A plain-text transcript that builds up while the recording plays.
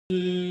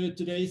to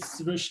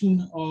today's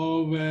version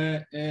of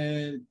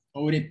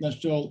our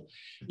International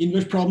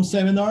Inverse Problem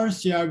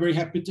Seminars. We are very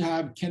happy to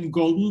have Ken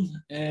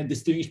Golden, a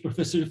distinguished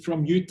professor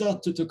from Utah,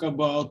 to talk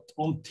about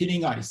on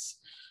thinning ice,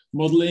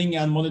 modeling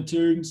and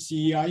monitoring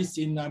sea ice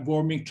in a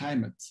warming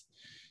climate.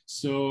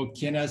 So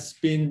Ken has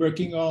been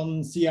working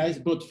on sea ice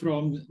both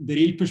from the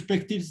real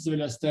perspectives as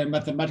well as the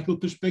mathematical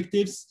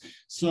perspectives.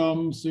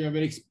 So you are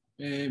very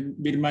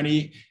with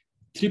many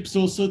trips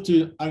also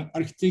to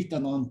Arctic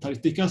and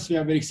Antarctica. So we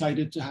are very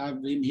excited to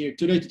have him here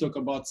today to talk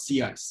about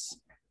sea ice.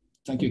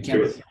 Thank you,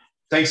 Kenneth.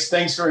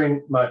 Thanks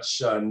very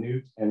much,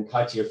 Newt and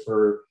Katya,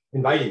 for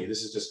inviting me.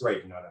 This is just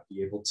great, to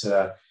be able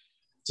to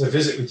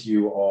visit with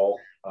you all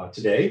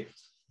today.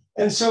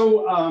 And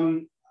so,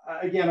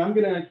 again, I'm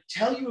going to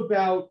tell you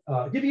about,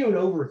 give you an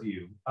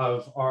overview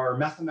of our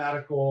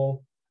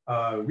mathematical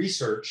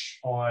research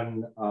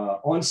on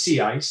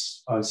sea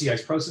ice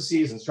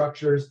processes and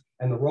structures,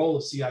 and the role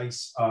of sea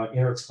ice in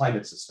Earth's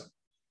climate system.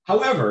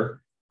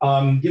 However,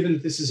 given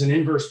that this is an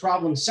inverse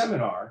problem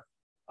seminar,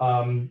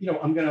 I'm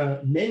going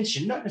to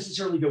mention, not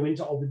necessarily go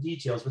into all the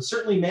details, but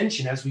certainly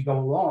mention as we go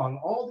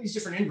along all these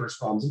different inverse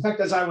problems. In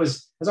fact, as I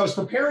was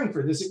preparing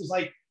for this, it was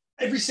like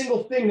every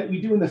single thing that we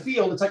do in the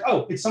field, it's like,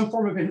 oh, it's some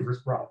form of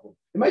inverse problem.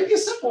 It might be a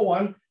simple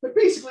one, but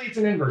basically it's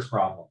an inverse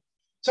problem.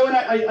 So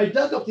I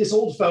dug up this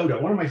old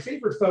photo, one of my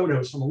favorite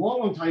photos from a long,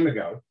 long time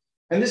ago,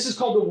 and this is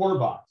called the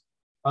Warbot.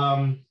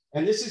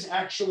 And this is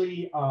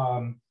actually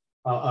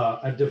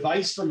a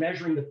device for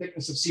measuring the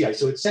thickness of sea ice.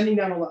 So it's sending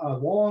down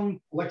long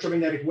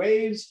electromagnetic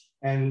waves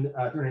and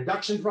through an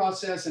induction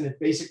process, and it's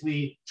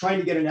basically trying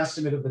to get an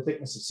estimate of the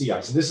thickness of sea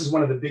ice. And this is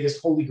one of the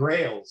biggest holy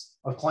grails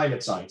of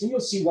climate science. And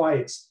you'll see why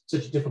it's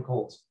such a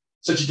difficult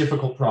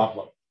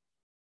problem.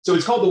 So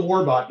it's called the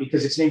Warbot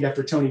because it's named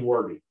after Tony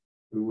Warby,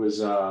 who was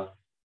a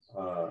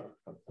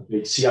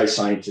big sea ice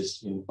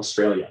scientist in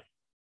Australia.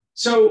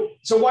 So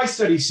why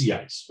study sea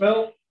ice?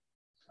 Well,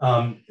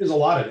 there's a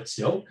lot of it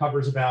still.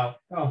 Covers about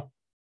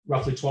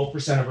roughly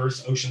 12% of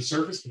Earth's ocean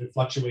surface, but it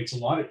fluctuates a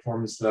lot. It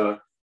forms the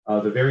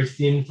very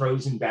thin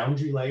frozen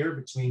boundary layer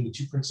between the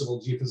two principal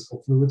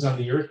geophysical fluids on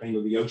the Earth,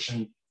 namely the ocean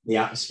and the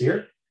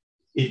atmosphere.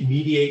 It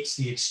mediates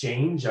the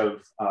exchange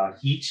of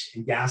heat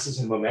and gases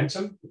and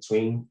momentum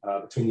between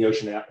the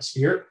ocean and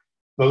atmosphere.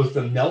 Both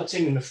the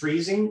melting and the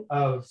freezing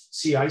of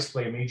sea ice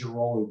play a major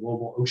role in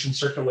global ocean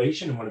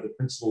circulation, and one of the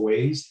principal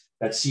ways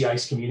that sea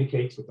ice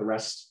communicates with the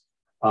rest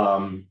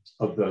of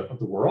the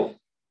world.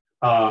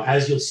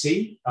 As you'll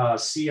see,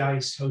 sea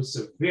ice hosts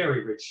a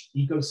very rich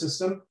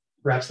ecosystem,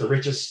 perhaps the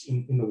richest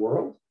in the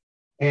world.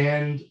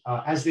 And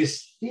as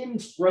this thin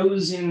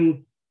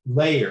frozen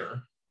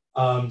layer,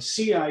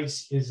 sea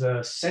ice is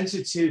a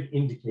sensitive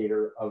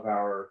indicator of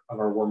our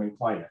warming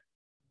climate.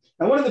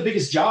 Now, one of the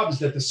biggest jobs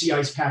that the sea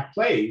ice pack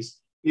plays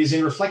is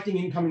in reflecting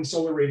incoming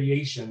solar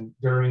radiation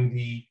during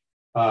the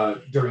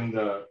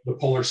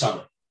polar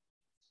summer.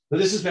 So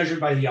this is measured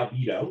by the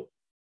albedo,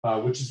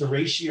 which is the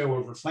ratio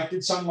of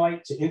reflected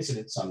sunlight to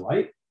incident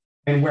sunlight.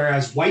 And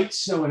whereas white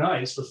snow and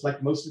ice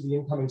reflect most of the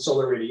incoming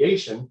solar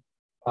radiation,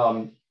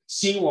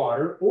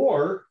 seawater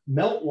or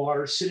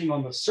meltwater sitting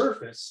on the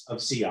surface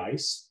of sea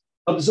ice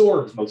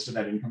absorbs most of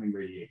that incoming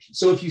radiation.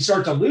 So if you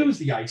start to lose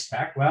the ice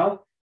pack,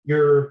 well,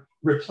 you're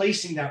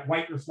replacing that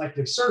white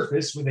reflective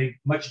surface with a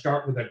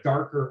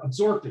darker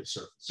absorptive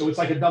surface. So it's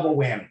like a double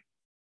whammy.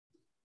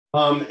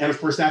 And of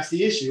course, that's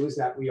the issue, is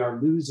that we are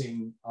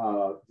losing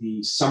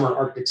the summer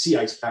Arctic sea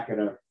ice pack at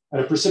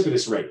a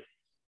precipitous rate.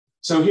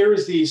 So here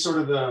is the sort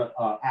of the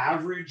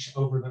average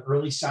over the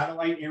early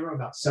satellite era,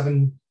 about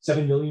 7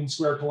 million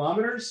square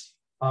kilometers.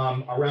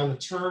 Around the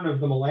turn of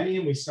the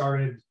millennium, we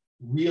started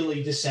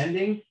really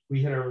descending.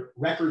 We hit a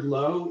record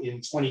low in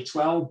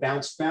 2012,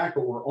 bounced back,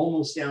 but we're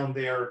almost down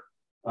there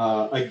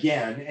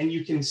again. And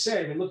you can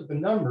say, I mean, look at the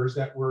numbers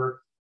that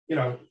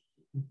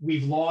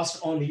we've lost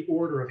on the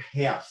order of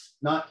half,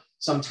 not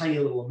some tiny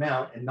little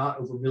amount and not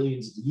over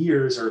millions of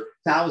years or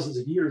thousands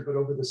of years, but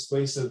over the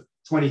space of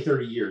 20,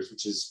 30 years,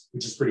 which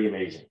is pretty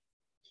amazing.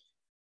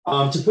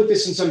 To put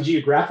this in some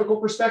geographical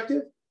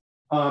perspective,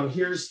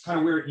 here's kind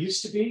of where it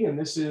used to be. And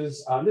this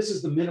is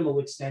the minimal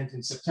extent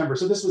in September.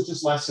 So this was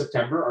just last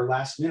September, our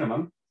last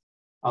minimum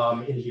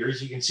in here,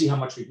 as you can see how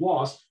much we've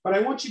lost. But I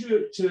want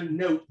you to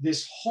note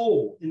this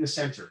hole in the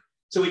center.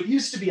 So it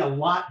used to be a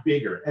lot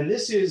bigger. And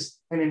this is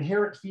an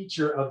inherent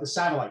feature of the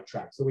satellite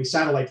tracks, the way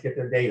satellites get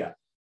their data.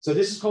 So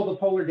this is called the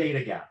polar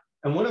data gap.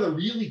 And one of the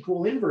really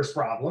cool inverse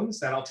problems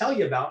that I'll tell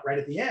you about right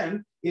at the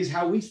end is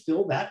how we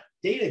fill that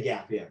data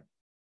gap in.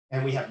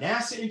 And we have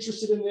NASA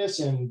interested in this,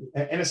 and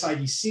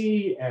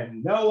NSIDC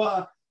and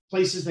NOAA,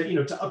 places that,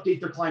 to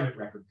update their climate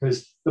record.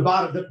 Because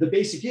the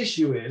basic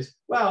issue is,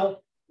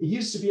 well, it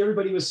used to be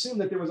everybody would assume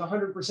that there was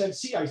 100%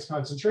 sea ice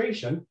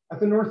concentration at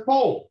the North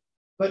Pole.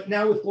 But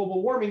now with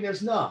global warming,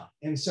 there's not.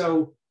 And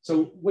so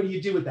what do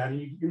you do with that? And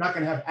you're not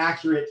going to have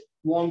accurate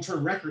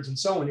long-term records and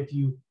so on if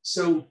you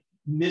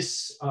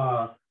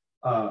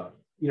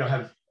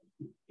have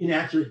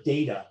inaccurate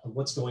data of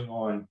what's going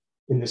on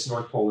in this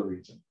North Polar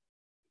region.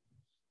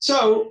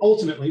 So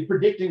ultimately,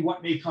 predicting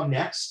what may come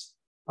next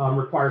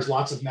requires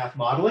lots of math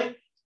modeling.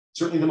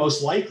 Certainly the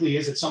most likely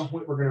is at some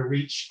point we're going to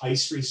reach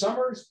ice-free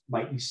summers.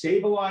 Might we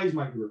stabilize?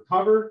 Might we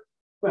recover?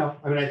 Well,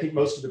 I mean, I think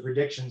most of the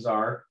predictions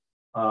are,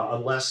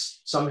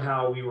 unless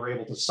somehow we were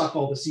able to suck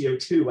all the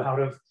CO2 out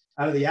of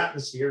the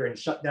atmosphere and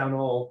shut down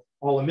all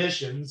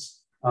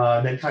emissions,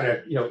 then kind of,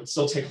 it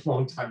still take a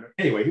long time.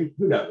 Anyway,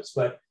 who knows?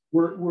 But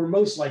we're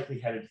most likely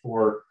headed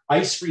for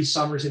ice-free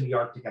summers in the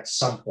Arctic at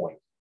some point,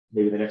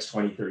 maybe the next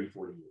 20, 30,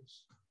 40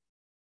 years.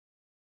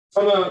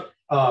 From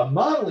a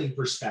modeling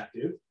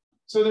perspective,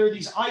 so there are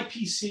these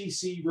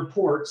IPCC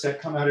reports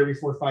that come out every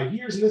 4 or 5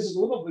 years, and this is a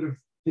little bit of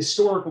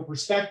historical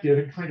perspective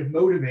and kind of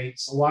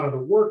motivates a lot of the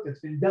work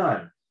that's been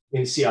done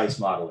in sea ice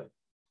modeling.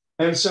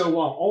 And so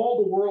while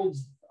all the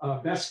world's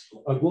best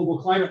global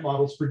climate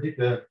models predict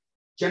the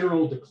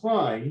general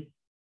decline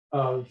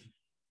of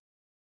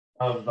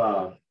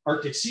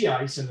Arctic sea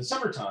ice in the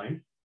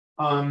summertime,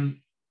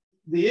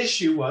 the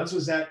issue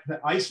was that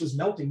the ice was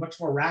melting much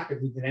more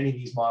rapidly than any of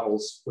these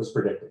models was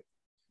predicting.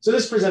 So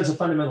this presents a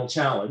fundamental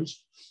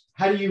challenge.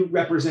 How do you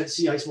represent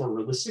sea ice more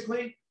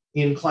realistically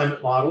in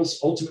climate models,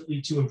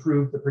 ultimately to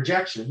improve the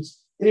projections?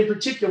 And in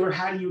particular,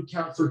 how do you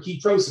account for key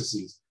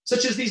processes,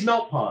 such as these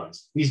melt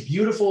ponds, these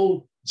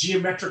beautiful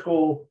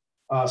geometrical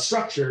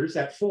structures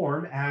that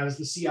form as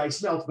the sea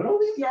ice melts, but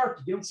only in the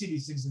Arctic. You don't see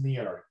these things in the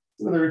Antarctic.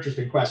 It's another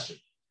interesting question.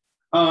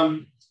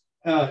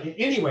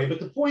 Anyway,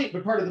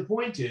 but part of the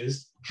point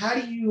is, how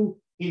do you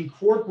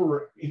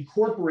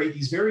incorporate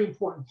these very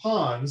important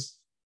ponds,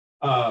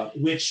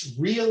 which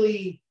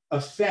really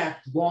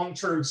affect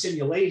long-term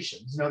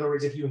simulations? In other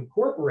words, if you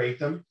incorporate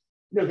them,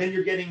 then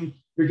you're getting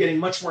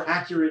much more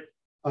accurate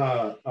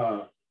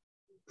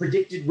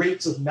predicted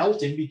rates of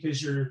melting,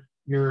 because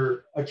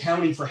you're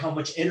accounting for how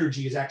much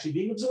energy is actually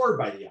being absorbed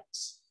by the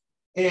ice.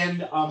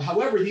 And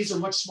however, these are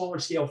much smaller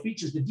scale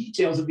features. The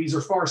details of these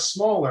are far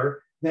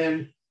smaller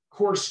than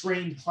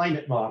coarse-grained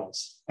climate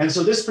models. And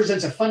so this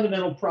presents a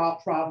fundamental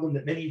problem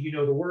that many of you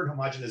know the word: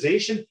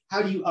 homogenization.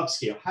 How do you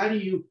upscale? How do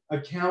you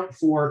account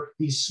for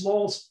these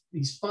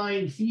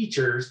fine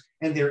features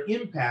and their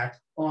impact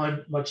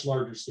on much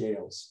larger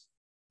scales?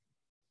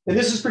 And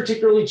this is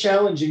particularly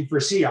challenging for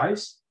sea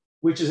ice,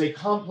 which is a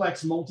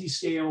complex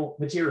multi-scale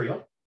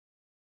material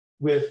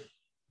with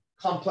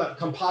complex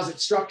composite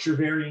structure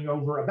varying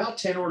over about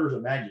 10 orders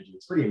of magnitude.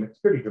 It's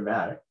pretty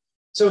dramatic.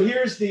 So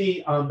here's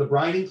the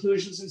brine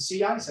inclusions in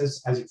sea ice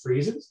as it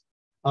freezes.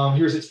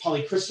 Here's its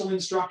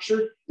polycrystalline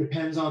structure.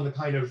 Depends on the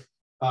kind of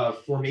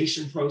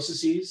formation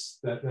processes,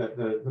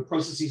 the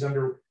processes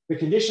under the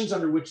conditions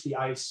under which the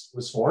ice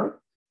was formed.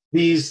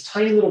 These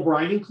tiny little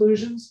brine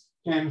inclusions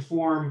can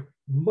form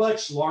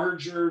much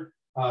larger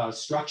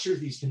structures,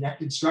 these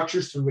connected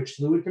structures through which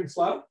fluid can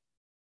flow.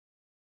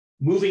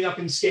 Moving up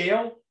in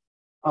scale,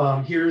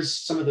 here's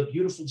some of the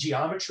beautiful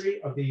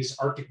geometry of these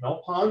Arctic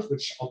melt ponds,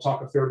 which I'll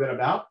talk a fair bit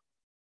about.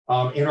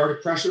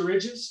 Antarctic pressure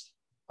ridges.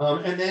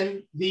 And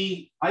then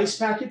the ice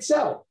pack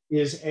itself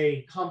is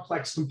a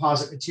complex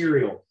composite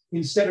material.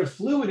 Instead of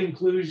fluid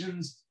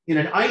inclusions in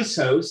an ice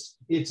host,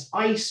 it's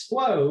ice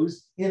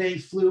flows in a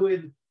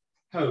fluid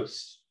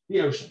host,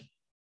 the ocean.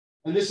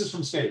 And this is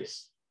from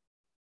space.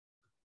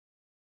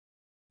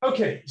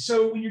 Okay,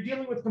 so when you're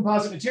dealing with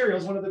composite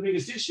materials, one of the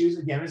biggest issues,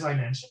 again, as I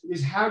mentioned,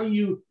 is how do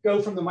you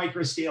go from the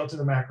micro scale to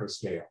the macro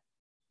scale?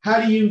 How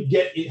do you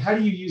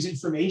use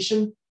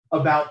information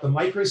about the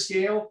micro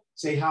scale,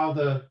 say how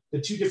the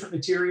two different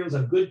materials,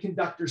 a good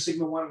conductor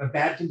sigma 1 and a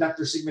bad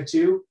conductor sigma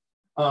 2,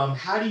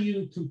 how do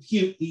you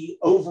compute the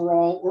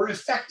overall or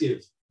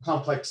effective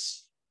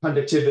complex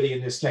conductivity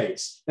in this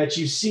case that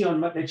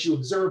you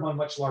observe on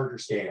much larger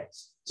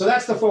scales? So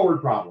that's the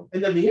forward problem.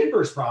 And then the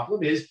inverse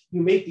problem is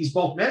you make these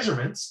bulk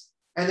measurements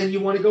and then you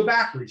want to go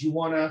backwards. You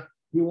want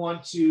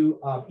to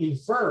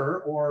infer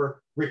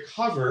or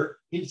recover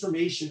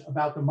information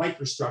about the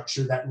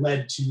microstructure that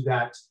led to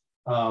that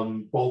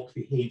bulk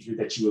behavior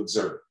that you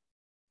observe.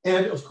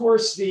 And of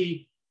course,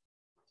 this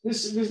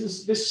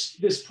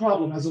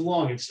problem has a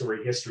long and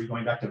storied history,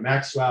 going back to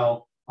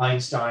Maxwell,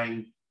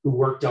 Einstein, who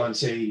worked on,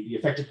 say, the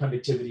effective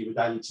conductivity of a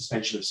dilute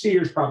suspension of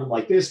spheres, problem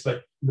like this,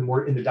 but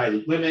in the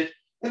dilute limit.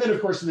 And then,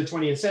 of course, in the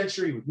 20th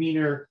century with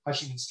Wiener,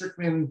 Hushing, and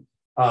Strickman,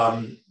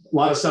 a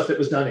lot of stuff that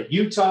was done at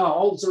Utah,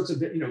 all sorts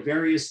of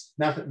various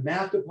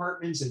math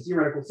departments and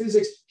theoretical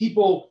physics,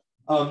 people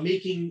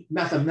making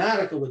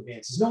mathematical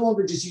advances, no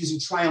longer just using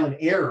trial and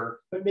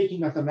error, but making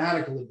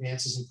mathematical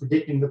advances in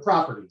predicting the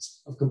properties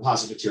of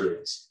composite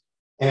materials.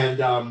 And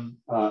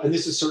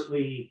this has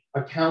certainly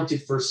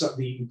accounted for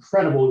the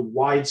incredible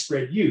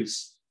widespread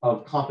use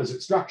of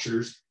composite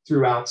structures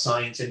throughout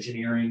science,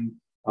 engineering,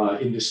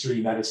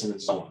 industry, medicine,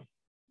 and so on.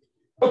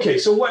 Okay,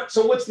 so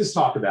what's this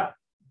talk about?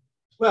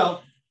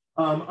 Well,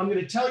 I'm going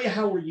to tell you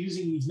how we're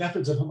using these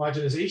methods of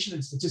homogenization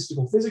and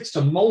statistical physics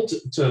to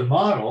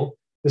model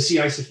the sea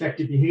ice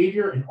effective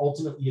behavior and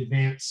ultimately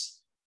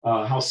advance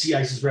how sea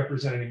ice is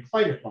represented in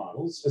climate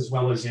models, as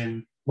well as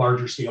in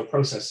larger scale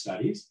process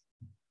studies.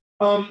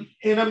 And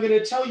I'm going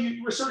to tell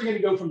you, we're sort of going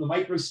to go from the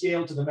micro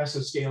scale to the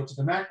mesoscale to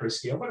the macro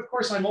scale. But of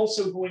course, I'm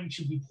also going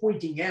to be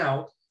pointing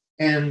out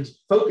and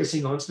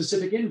focusing on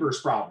specific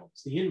inverse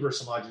problems, the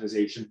inverse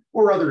homogenization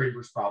or other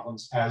inverse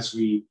problems as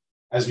we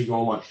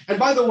go along. And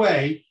by the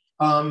way,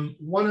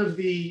 one of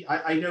the,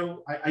 I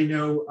know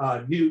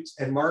Newt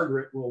and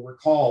Margaret will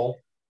recall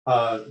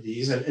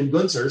these and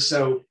Gunther.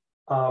 So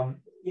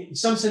in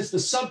some sense, the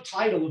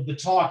subtitle of the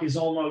talk is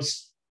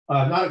almost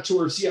not a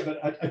tour of CI,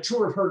 but a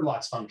tour of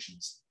Herglotz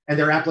functions and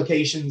their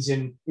applications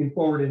in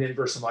forward and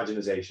inverse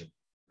homogenization.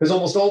 Because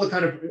almost all the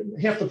kind of,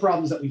 half the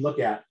problems that we look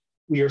at,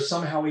 we are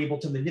somehow able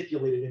to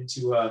manipulate it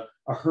into a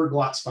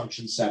Herglotz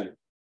function setting.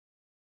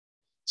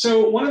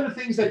 So one of the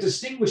things that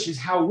distinguishes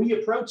how we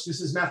approach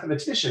this as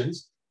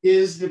mathematicians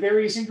is the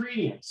various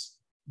ingredients.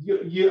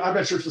 I'm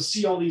not sure if you'll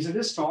see all these in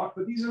this talk,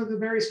 but these are the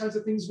various kinds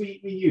of things we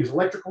use.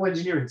 Electrical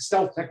engineering,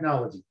 stealth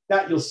technology,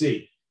 that you'll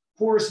see.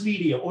 Porous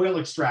media, oil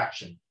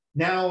extraction.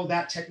 Now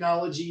that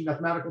technology,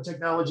 mathematical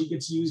technology,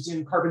 gets used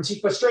in carbon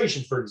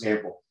sequestration, for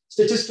example.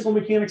 Statistical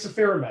mechanics of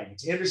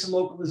ferromagnets, Anderson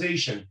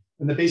localization,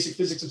 and the basic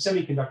physics of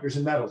semiconductors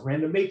and metals,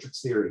 random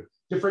matrix theory,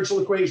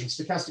 differential equations,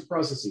 stochastic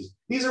processes.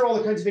 These are all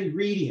the kinds of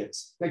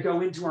ingredients that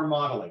go into our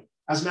modeling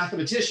as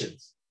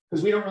mathematicians,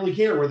 because we don't really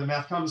care where the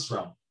math comes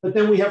from. But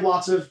then we have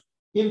lots of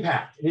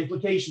impact and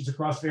implications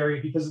across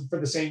various, because for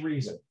the same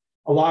reason.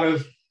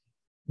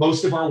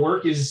 Most of our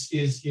work is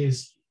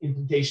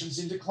implications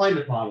into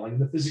climate modeling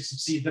and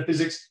the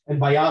physics and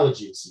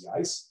biology of sea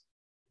ice.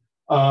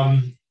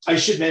 I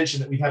should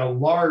mention that we've had a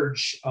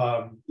large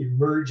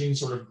emerging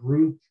sort of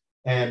group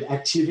and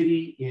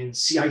activity in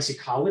sea ice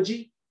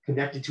ecology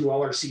connected to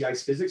all our sea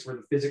ice physics, where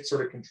the physics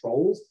sort of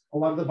controls a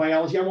lot of the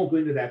biology. I won't go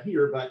into that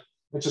here, but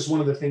that's just one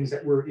of the things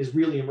that is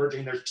really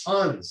emerging. There's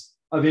tons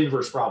of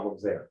inverse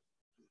problems there.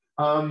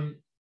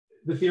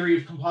 The theory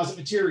of composite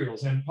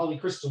materials and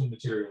polycrystalline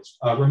materials,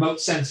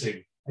 remote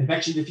sensing,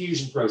 advection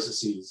diffusion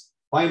processes,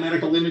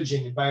 biomedical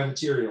imaging and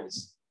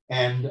biomaterials,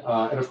 and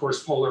of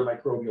course, polar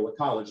microbial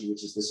ecology,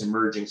 which is this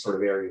emerging sort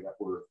of area that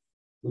we're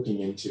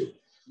looking into.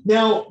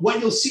 Now,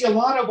 what you'll see a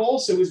lot of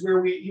also is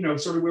where we,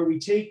 where we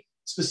take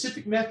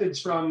specific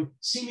methods from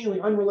seemingly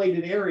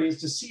unrelated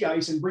areas to sea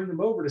ice and bring them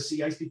over to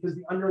sea ice because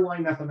the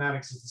underlying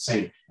mathematics is the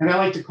same. And I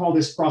like to call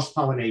this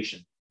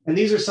cross-pollination. And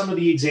these are some of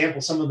the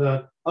examples, some of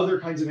the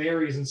other kinds of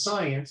areas in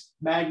science,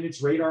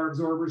 magnets, radar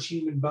absorbers,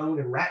 human bone,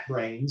 and rat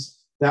brains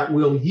that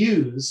we'll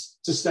use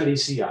to study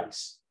sea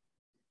ice.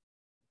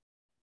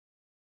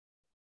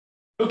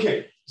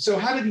 Okay, so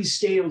how do these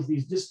scales,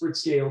 these disparate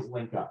scales,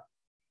 link up?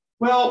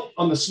 Well,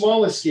 on the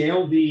smallest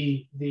scale,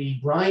 the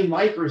brine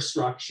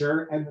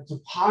microstructure and the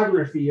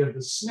topography of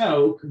the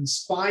snow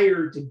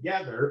conspire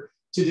together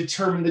to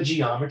determine the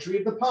geometry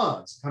of the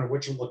ponds, kind of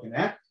what you're looking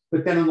at.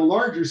 But then on the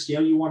larger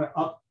scale, you want to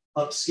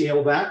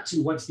upscale that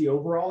to what's the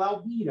overall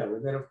albedo,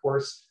 and then of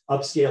course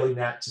upscaling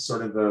that to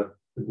sort of the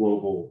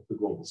global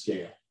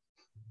scale.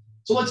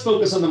 So let's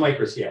focus on the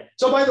microscale.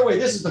 So by the way,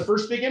 this is the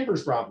first big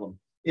inverse problem.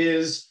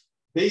 Is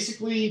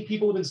basically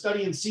people have been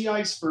studying sea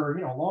ice for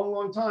a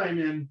long time,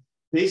 and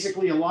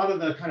basically a lot of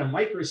the kind of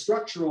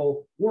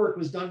microstructural work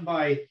was done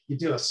by, you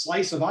do a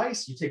slice of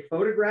ice, you take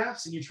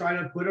photographs, and you try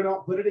to put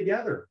it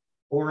together,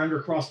 or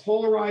under cross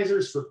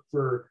polarizers for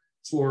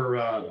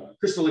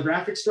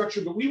crystallographic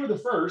structure. But we were the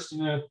first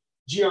in a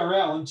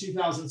GRL in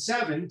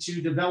 2007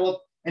 to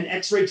develop an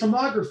X-ray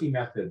tomography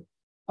method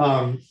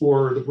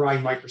for the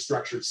brine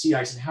microstructure of sea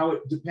ice and how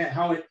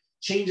it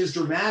changes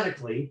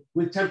dramatically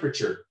with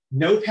temperature.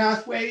 No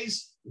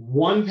pathways,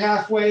 one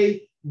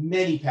pathway,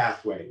 many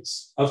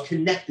pathways of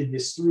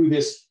connectedness through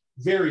this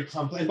very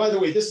complex. And by the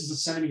way, this is a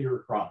centimeter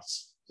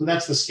across. So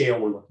that's the scale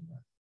we're looking at.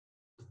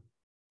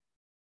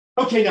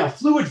 Okay, now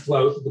fluid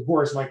flow through the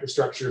porous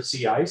microstructure of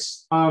sea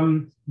ice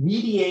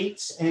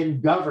mediates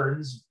and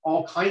governs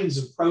all kinds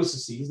of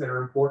processes that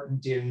are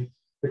important in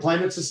the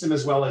climate system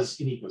as well as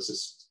in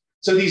ecosystems.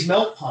 So these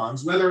melt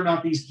ponds, whether or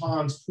not these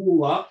ponds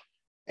pool up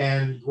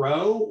and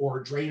grow or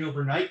drain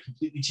overnight,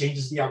 completely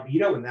changes the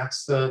albedo, and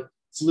that's the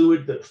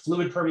fluid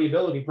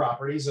permeability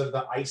properties of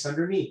the ice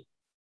underneath.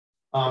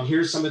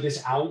 Here's some of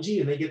this algae,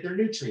 and they get their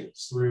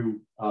nutrients through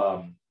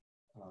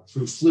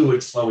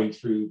fluid flowing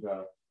through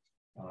the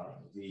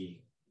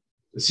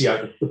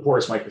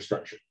porous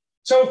microstructure.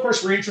 So of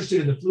course, we're interested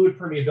in the fluid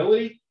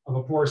permeability of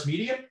a porous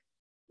medium,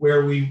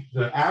 where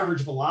the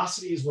average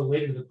velocity is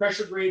related to the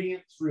pressure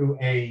gradient through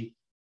a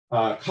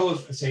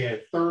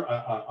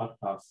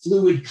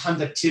fluid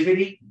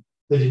conductivity,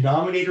 the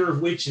denominator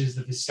of which is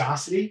the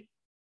viscosity,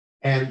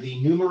 and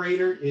the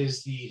numerator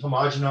is the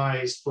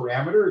homogenized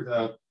parameter,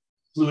 the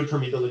fluid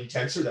permeability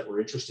tensor that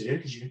we're interested in,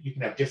 because you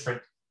can have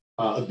different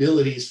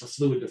abilities for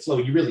fluid to flow.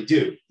 You really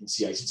do in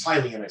sea ice. It's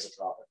highly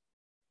anisotropic.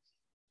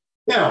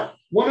 Now,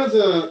 one of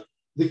the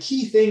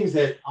key things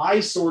that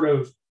I sort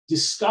of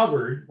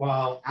discovered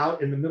while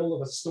out in the middle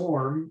of a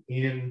storm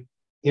in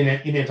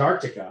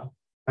Antarctica,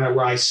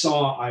 where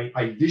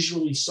I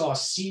visually saw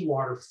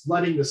seawater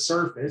flooding the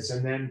surface,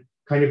 and then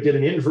kind of did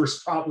an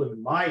inverse problem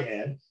in my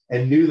head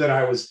and knew that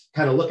I was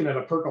kind of looking at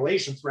a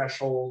percolation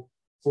threshold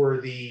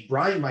for the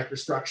brine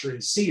microstructure in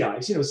sea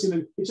ice. It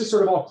just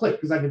sort of all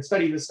clicked because I've been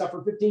studying this stuff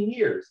for 15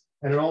 years,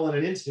 and it all in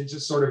an instant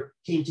just sort of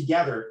came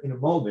together in a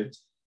moment.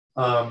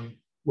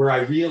 where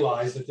I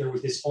realized that there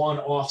was this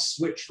on-off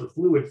switch for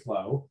fluid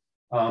flow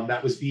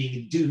that was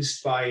being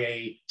induced by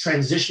a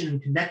transition in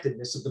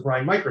connectedness of the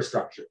brine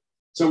microstructure.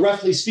 So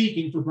roughly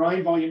speaking, for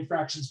brine volume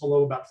fractions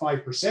below about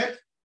 5%,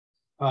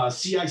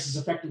 sea ice is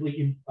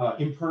effectively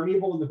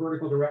impermeable in the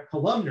vertical direction.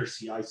 Columnar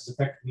sea ice is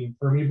effectively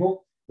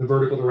impermeable in the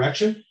vertical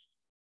direction.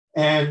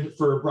 And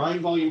for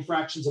brine volume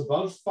fractions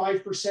above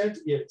 5%,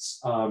 it's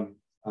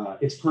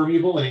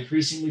permeable and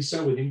increasingly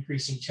so with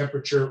increasing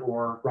temperature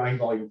or brine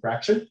volume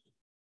fraction.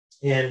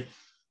 And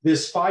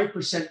this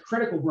 5%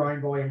 critical brine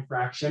volume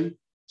fraction,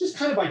 just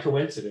kind of by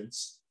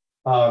coincidence,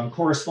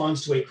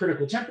 corresponds to a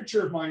critical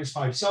temperature of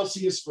 -5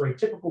 Celsius for a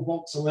typical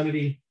bulk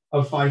salinity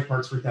of 5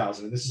 parts per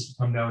thousand. And this has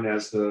become known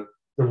as the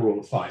rule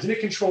of fives. And it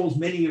controls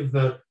many of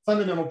the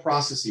fundamental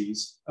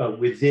processes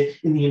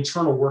in the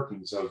internal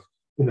workings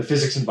in the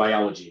physics and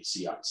biology of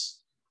sea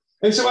ice.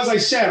 And so, as I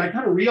said, I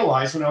kind of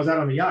realized when I was out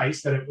on the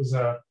ice that it was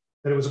a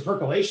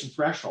percolation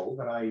threshold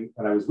that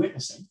I was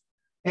witnessing.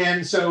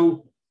 And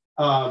so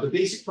the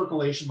basic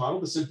percolation model,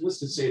 the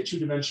simplest, is say a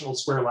 2-dimensional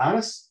square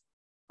lattice.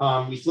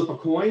 We flip a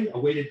coin, a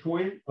weighted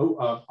coin.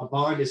 A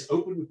bond is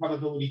open with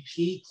probability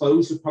P,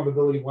 closed with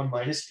probability 1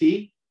 minus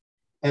P.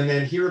 And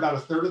then here about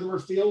 1/3 of them are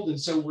filled. And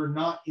so we're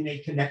not in a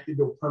connected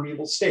or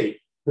permeable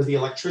state because the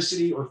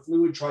electricity or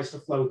fluid tries to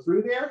flow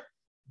through there,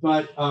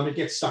 but it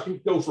gets stuck.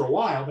 It can go for a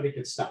while, but it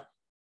gets stuck.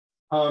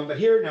 But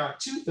here now at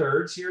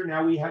 2/3, here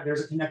now there's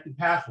a connected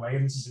pathway,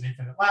 and this is an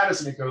infinite lattice,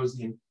 and it goes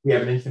in, we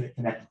have an infinite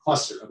connected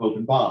cluster of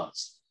open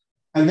bonds.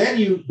 And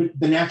then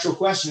the natural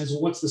question is,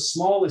 well, what's the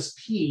smallest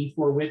P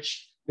for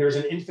which there's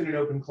an infinite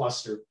open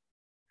cluster?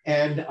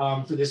 And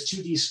for this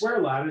 2D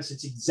square lattice,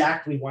 it's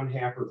exactly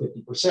 1/2 or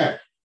 50%.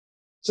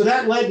 So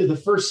that led to the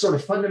first sort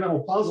of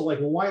fundamental puzzle,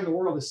 like, well, why in the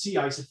world is sea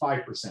ice at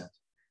 5%?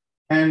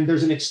 And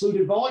there's an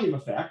excluded volume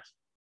effect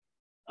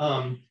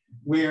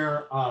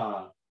where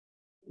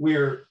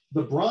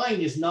the brine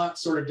is not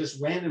sort of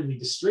just randomly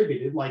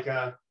distributed like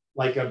a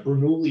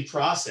Bernoulli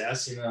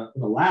process in a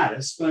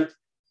lattice, but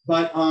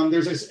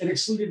there's an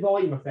excluded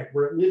volume effect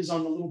where it lives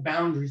on the little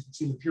boundaries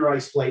between the pure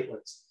ice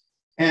platelets.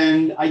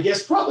 And I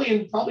guess probably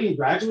in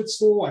graduate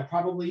school, I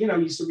probably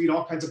used to read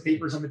all kinds of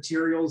papers on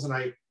materials,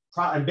 and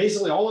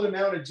basically all it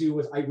amounted to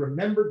was I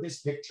remembered this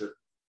picture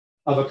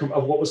of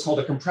what was called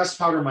a compressed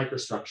powder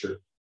microstructure.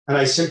 And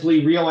I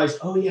simply realized,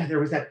 oh yeah, there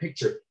was that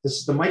picture.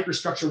 The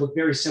microstructure looked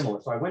very similar.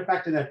 So I went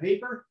back to that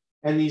paper,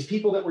 and these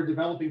people that were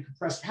developing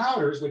compressed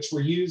powders, which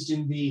were used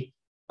in the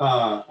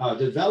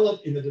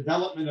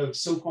development of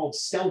so-called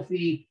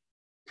stealthy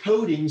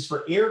coatings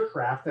for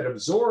aircraft that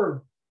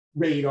absorb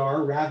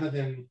radar rather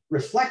than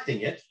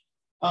reflecting it,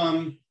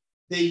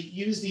 they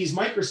use these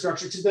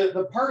microstructures because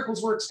the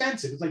particles were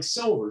expensive. It's like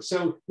silver.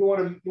 So you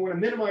want to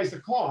minimize the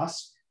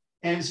cost.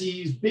 And so you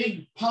use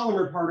big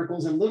polymer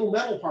particles and little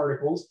metal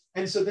particles.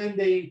 And so then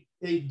they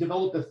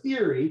developed a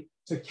theory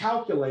to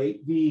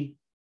calculate the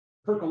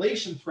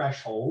percolation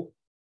threshold,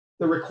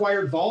 the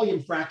required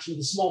volume fraction of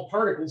the small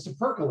particles to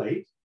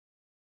percolate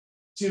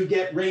to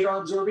get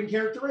radar absorbing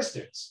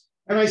characteristics.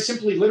 And I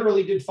simply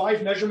literally did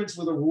 5 measurements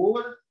with a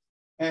ruler,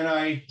 and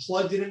I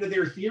plugged it into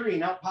their theory,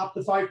 and out popped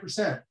the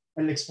 5%.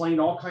 And explained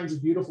all kinds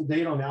of beautiful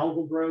data on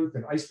algal growth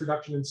and ice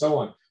production and so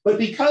on. But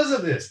because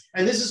of this,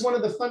 and this is one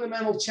of the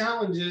fundamental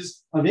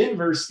challenges of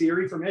inverse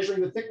theory for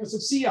measuring the thickness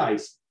of sea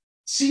ice.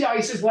 Sea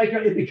ice is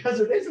because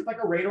of this, it's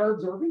like a radar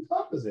absorbing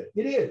composite.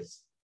 It is.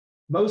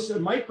 Most of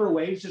the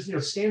microwaves, just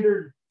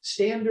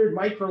standard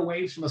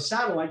microwaves from a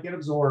satellite get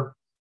absorbed.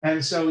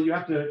 And so you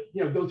have to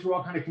go through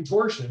all kinds of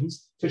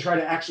contortions to try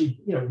to actually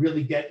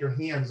really get your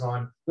hands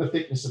on the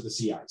thickness of the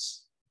sea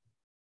ice.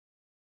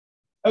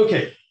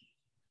 Okay.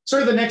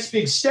 Sort of the next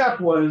big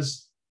step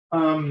was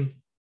how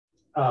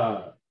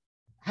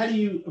do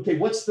you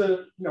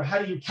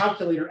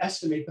calculate or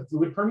estimate the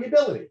fluid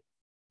permeability?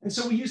 And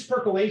so we use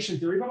percolation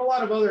theory, but a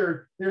lot of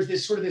there's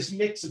this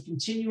mix of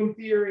continuum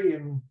theory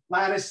and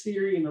lattice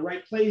theory in the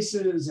right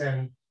places.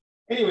 And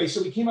anyway,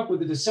 so we came up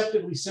with a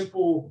deceptively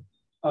simple,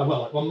 a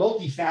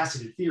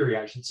multifaceted theory,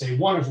 I should say,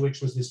 one of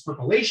which was this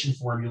percolation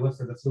formula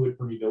for the fluid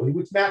permeability,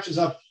 which matches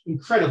up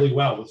incredibly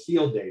well with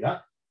field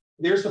data.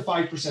 There's the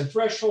 5%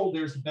 threshold.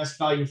 There's the best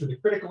value for the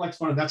critical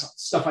exponent. That's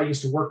stuff I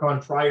used to work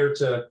on prior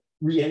to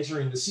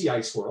re-entering the sea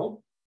ice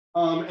world.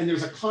 And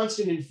there's a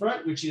constant in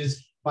front, which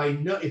is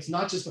it's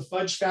not just a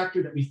fudge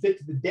factor that we fit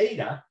to the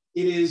data.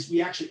 It is,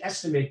 we actually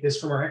estimate this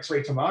from our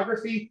X-ray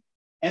tomography,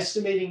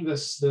 estimating the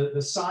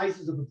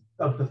sizes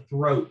of the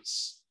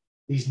throats,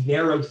 these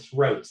narrow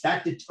throats.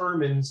 That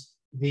determines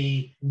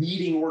the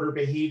leading order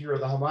behavior of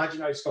the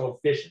homogenized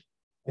coefficient.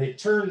 And it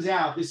turns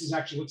out this is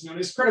actually what's known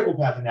as critical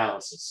path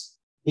analysis.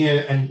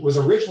 And was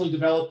originally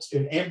developed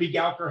in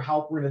Ambi-Gauker,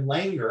 Halperin, and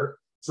Langer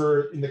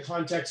in the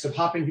context of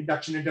hopping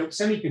conduction and doped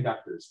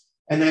semiconductors.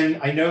 And then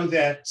I know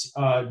that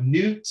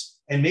Newt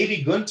and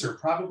maybe Gunter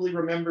probably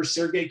remember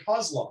Sergei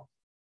Kozlov.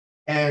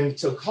 And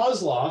so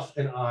Kozlov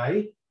and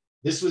I,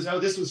 this was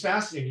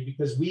fascinating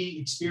because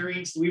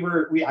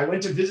I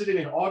went to visit him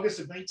in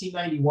August of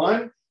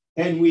 1991,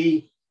 and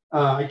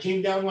I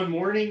came down one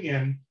morning,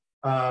 and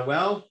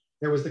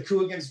there was the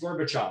coup against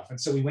Gorbachev. And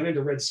so we went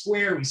into Red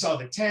Square, we saw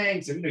the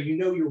tanks, and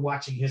you're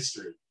watching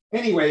history.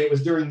 Anyway, it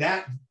was during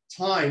that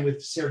time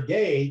with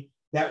Sergei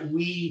that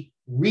we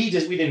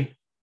didn't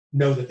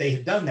know that they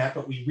had done that,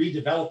 but we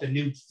redeveloped the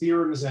new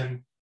theorems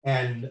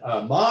and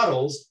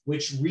models,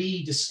 which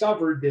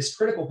rediscovered this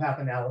critical path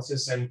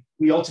analysis. And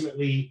I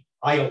ultimately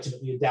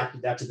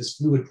adapted that to this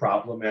fluid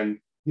problem and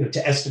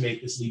to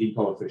estimate this leading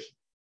coefficient.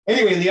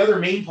 Anyway, and the other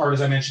main part,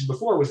 as I mentioned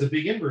before, was the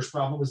big inverse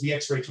problem, was the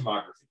X-ray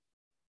tomography.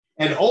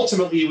 And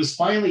ultimately, it was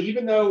finally,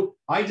 even though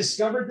I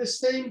discovered this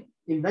thing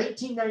in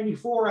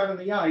 1994 out on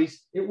the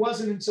ice, it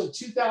wasn't until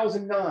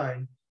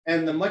 2009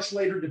 and the much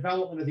later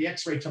development of the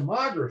X-ray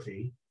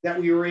tomography that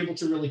we were able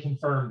to really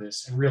confirm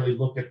this and really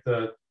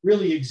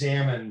really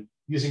examine,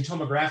 using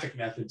tomographic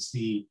methods,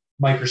 the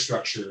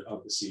microstructure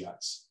of the sea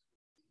ice.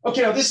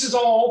 Okay, now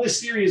all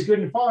this theory is good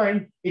and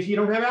fine if you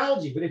don't have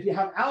algae, but if you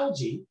have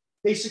algae,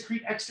 they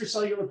secrete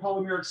extracellular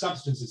polymeric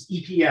substances,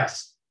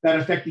 EPS, that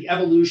affect the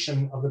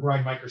evolution of the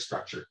brine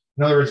microstructure.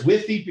 In other words,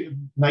 with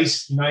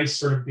nice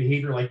sort of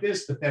behavior like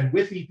this, but then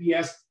with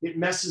EPS, it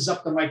messes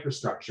up the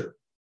microstructure.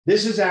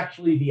 This is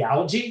actually the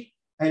algae,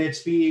 and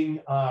it's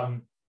being, the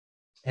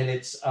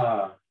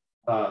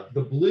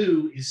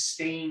blue is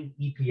stained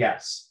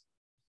EPS.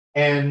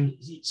 And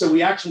so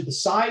the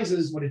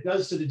sizes, what it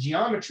does to the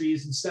geometry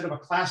is, instead of a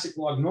classic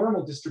log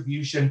normal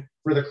distribution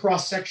for the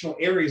cross-sectional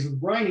areas of the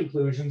brine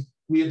inclusions,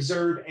 we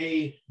observe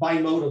a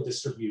bimodal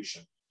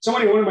distribution. So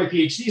anyway, one of my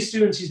PhD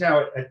students, he's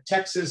now at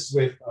Texas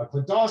with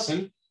Clint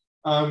Dawson.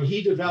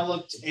 He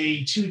developed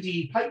a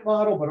 2D pipe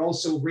model, but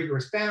also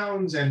rigorous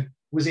bounds, and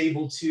was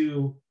able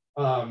to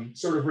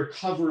sort of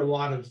recover a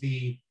lot of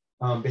the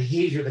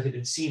behavior that had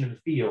been seen in the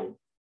field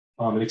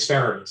in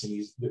experiments. And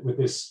he's with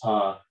this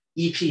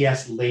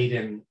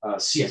EPS-laden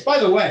CS. By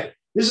the way,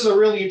 this is a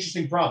really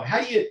interesting problem.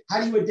 How do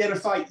you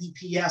identify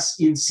EPS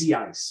in sea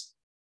ice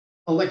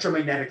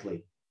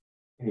electromagnetically?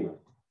 Anyway,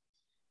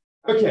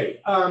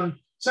 okay.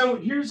 So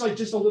here's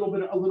just a little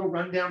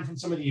rundown from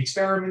some of the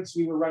experiments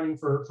we were running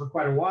for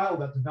quite a while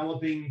about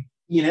developing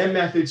E&M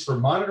methods for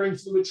monitoring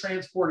fluid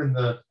transport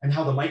and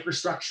how the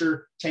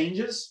microstructure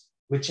changes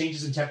with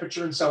changes in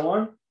temperature and so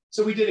on.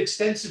 So we did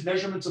extensive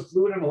measurements of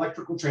fluid and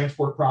electrical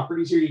transport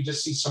properties. Here you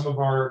just see some of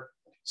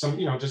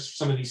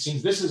these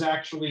scenes. This is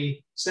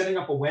actually setting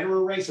up a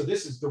Wenner array. So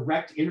this is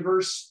direct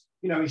inverse.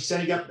 You're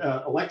setting up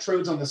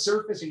electrodes on the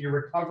surface and you're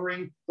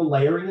recovering the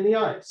layering in the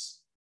ice.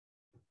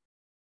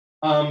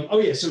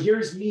 So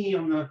here's me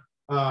on the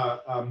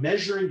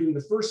doing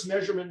the first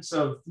measurements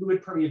of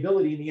fluid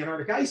permeability in the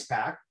Antarctic ice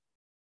pack.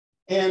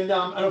 And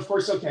of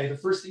course, the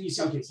first thing you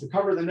see, it's the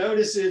cover of the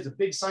notices, a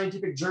big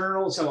scientific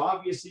journal. So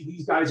obviously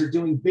these guys are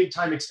doing big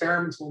time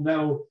experiments. We'll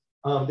know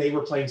they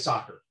were playing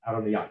soccer out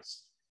on the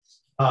ice.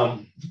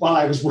 While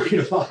I was working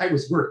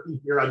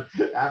here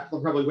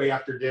probably way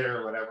after dinner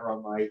or whatever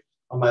on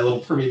my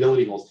little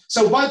permeability goals.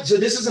 So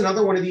this is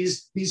another one of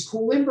these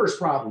cool inverse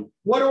problems.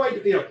 What do I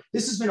do?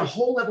 This has been a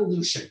whole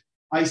evolution.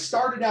 I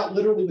started out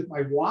literally with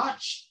my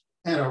watch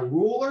and a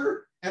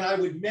ruler, and I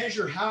would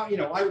measure how,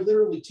 I would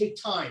literally take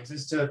times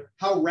as to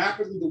how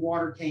rapidly the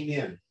water came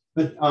in.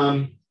 But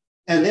and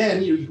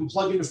then you can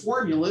plug into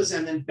formulas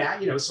and then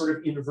sort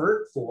of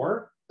invert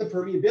for the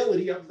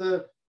permeability of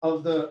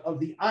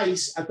the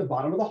ice at the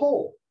bottom of the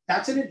hole.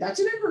 That's an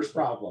inverse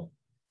problem.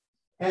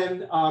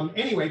 And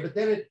anyway, but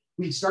then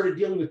we started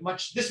dealing with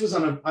this was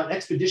on an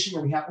expedition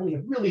where we only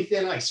had really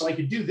thin ice, so I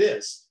could do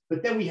this.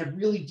 But then we had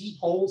really deep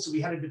holes, so we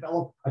had to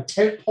develop a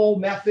tent pole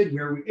method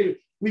where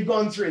we've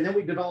gone through, and then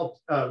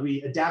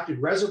we adapted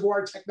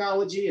reservoir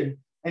technology. And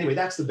anyway,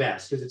 that's the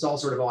best because it's all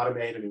sort of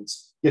automated and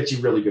gets you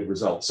really good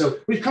results. So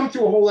we've come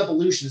through a whole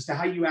evolution as to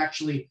how you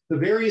the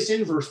various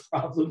inverse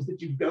problems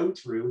that you go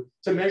through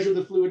to measure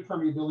the fluid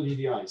permeability of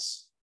the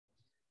ice.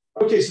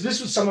 Okay, so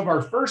this was some of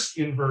our first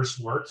inverse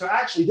work. So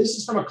actually, this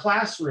is from a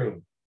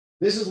classroom.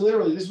 This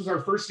was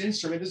our first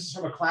instrument. This is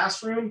from a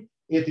classroom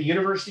at the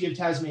University of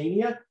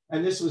Tasmania.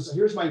 And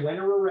here's my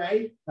Wenner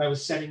array I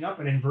was setting up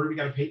and inverted. We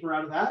got a paper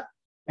out of that.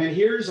 And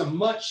here's a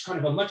much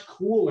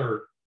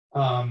cooler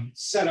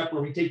setup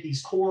where we take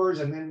these cores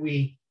and then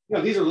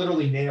these are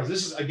literally nails.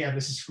 This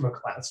is from a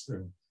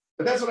classroom.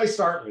 But that's what I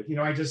start with.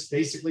 I just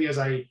basically, as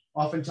I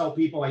often tell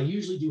people, I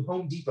usually do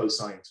Home Depot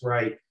science where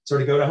I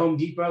sort of go to Home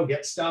Depot,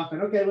 get stuff,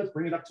 and okay, let's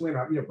bring it up to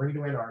Antarctica, bring it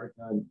to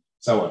Antarctica, and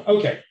so on.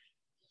 Okay.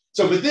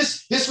 So, but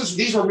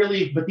these were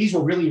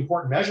really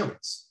important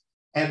measurements.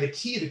 And the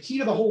key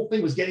to the whole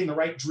thing was getting the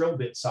right drill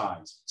bit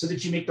size so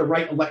that you make the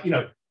right,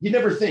 you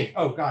never think,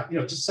 oh God,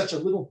 just such a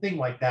little thing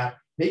like that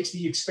makes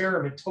the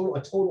experiment a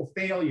total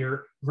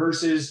failure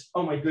versus,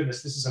 oh my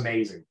goodness, this is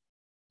amazing.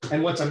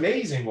 And what's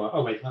amazing,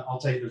 I'll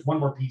tell you, there's one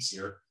more piece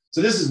here.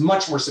 So this is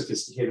much more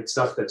sophisticated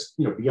stuff that's,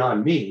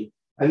 beyond me.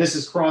 And this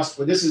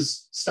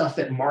is stuff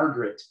that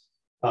Margaret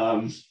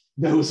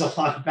knows a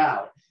lot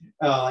about.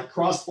 Like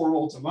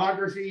cross-borehole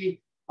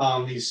tomography,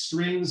 these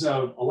strings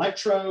of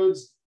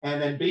electrodes,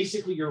 and then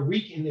basically you're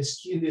in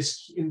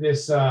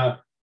this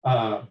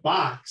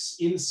box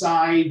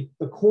inside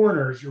the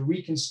corners. You're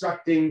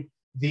reconstructing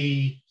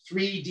the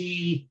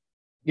 3D,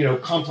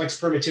 complex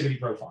permittivity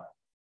profile.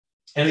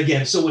 And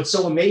again, so what's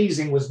so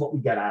amazing was what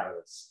we get out of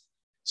this.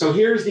 So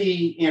here's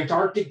the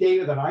Antarctic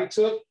data that I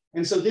took.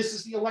 And so this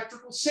is the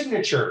electrical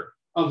signature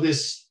of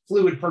this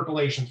fluid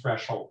percolation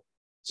threshold.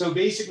 So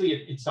basically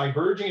it's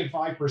diverging at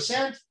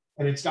 5%,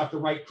 and it's got the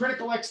right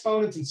critical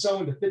exponents and so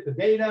on to fit the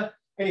data.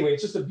 Anyway,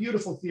 it's just a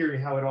beautiful theory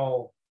how it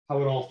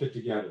all fit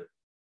together.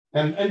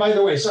 And by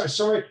the way,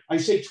 sorry, I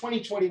say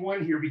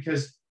 2021 here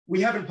because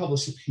we haven't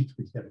published a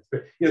paper yet.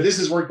 But this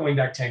is work going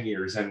back 10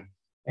 years. And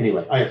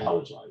anyway, I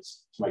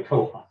apologize to my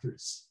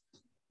co-authors.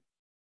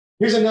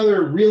 Here's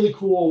another really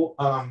cool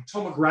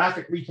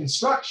tomographic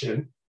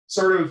reconstruction,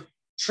 sort of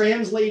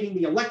translating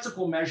the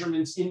electrical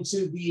measurements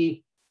into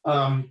the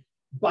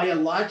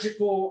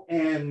biological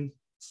and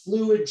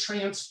fluid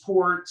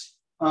transport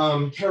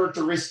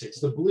characteristics.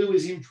 The blue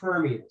is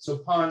impermeable, so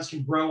ponds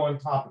can grow on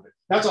top of it.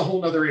 That's a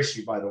whole nother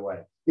issue, by the way,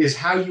 is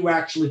how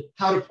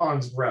do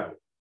ponds grow?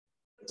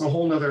 It's a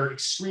whole nother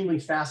extremely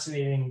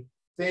fascinating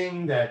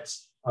thing that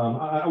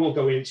I won't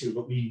go into,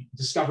 but we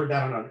discovered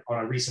that on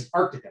a recent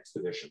Arctic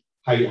expedition,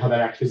 how that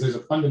actually, because there's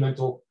a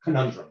fundamental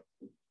conundrum.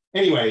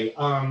 Anyway,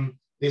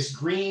 this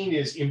green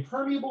is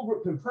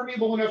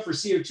impermeable enough for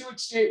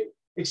CO2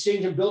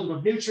 exchange and buildup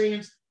of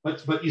nutrients,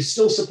 but you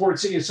still support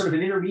sort of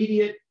an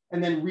intermediate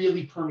and then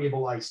really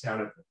permeable ice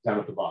down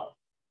at the bottom.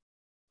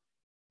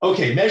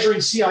 Okay,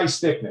 measuring sea ice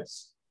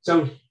thickness.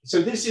 So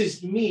this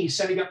is me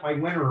setting up my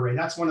winter array.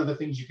 That's one of the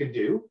things you can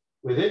do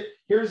with it.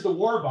 Here's the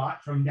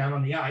warbot from down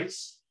on the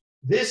ice.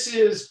 This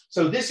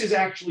is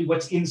actually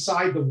what's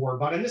inside the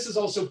warbot. And this is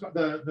also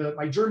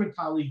my German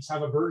colleagues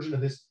have a version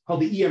of this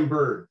called the EM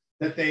bird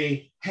that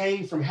they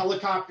hang from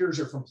helicopters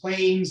or from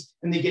planes,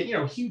 and they get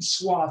huge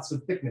swaths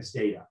of thickness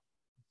data.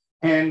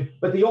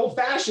 But the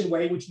old-fashioned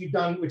way, which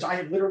I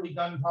have literally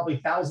done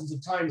probably thousands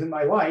of times in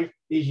my life,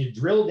 is you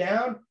drill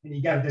down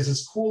and there's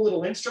this cool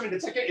little instrument.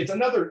 It's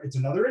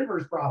another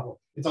inverse problem.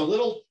 It's a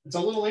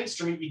little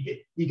instrument.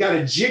 You got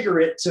to jigger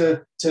it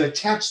to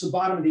catch the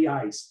bottom of the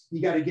ice.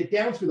 You got to get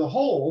down through the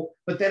hole,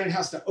 but then it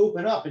has to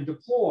open up and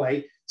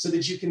deploy so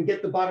that you can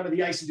get the bottom of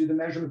the ice and do the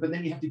measurement. But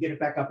then you have to get it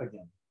back up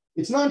again.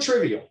 It's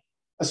non-trivial,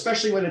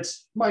 especially when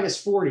it's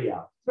 -40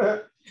 out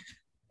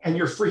and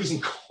you're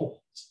freezing cold.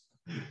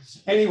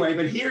 Anyway,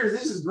 but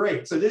this is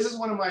great. So this is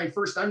one of my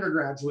first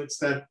undergraduates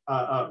that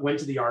went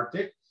to the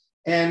Arctic.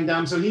 And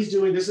so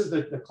this is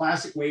the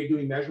classic way of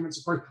doing measurements.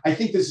 Of course, I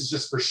think this is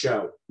just for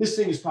show. This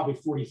thing is probably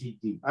 40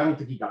 feet deep. I don't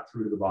think he got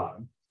through to the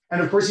bottom.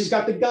 And of course, he's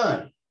got the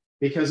gun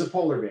because of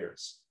polar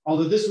bears.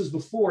 Although this was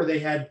before they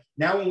had,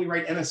 now when we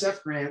write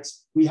NSF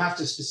grants, we have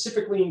to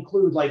specifically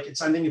include I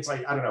think it's I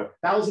don't know,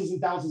 thousands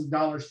and thousands of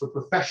dollars for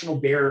professional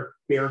bear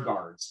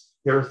guards.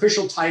 Their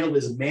official title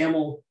is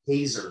mammal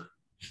hazer.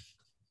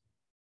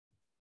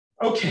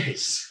 Okay,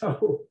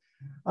 so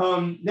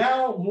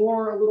now a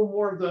little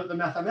more of the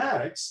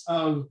mathematics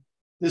of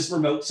this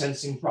remote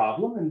sensing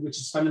problem, and which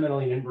is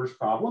fundamentally an inverse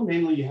problem.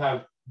 Namely, you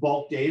have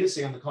bulk data,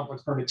 say on the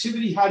complex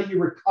permittivity. How do you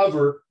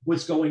recover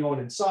what's going on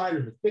inside,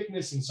 or the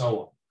thickness, and so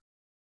on?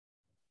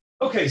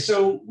 Okay,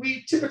 so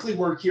we typically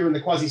work here in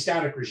the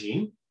quasi-static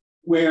regime,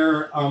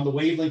 where the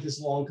wavelength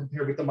is long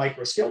compared with the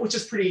microscale,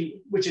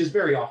 which is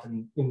very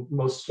often in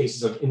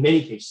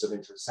many cases of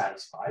interest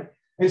satisfied.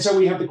 And so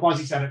we have the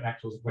quasi-static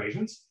Maxwell's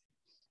equations.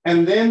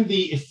 And then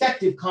the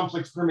effective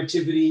complex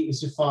permittivity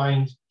is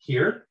defined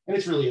here. And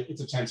it's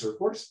a tensor, of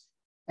course.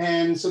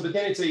 And so, but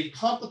then it's a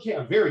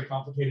very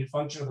complicated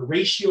function of the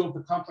ratio of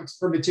the complex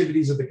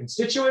permittivities of the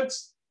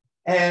constituents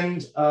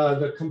and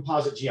the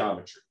composite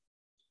geometry.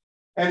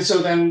 And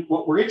so then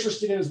what we're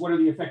interested in is what are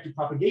the effective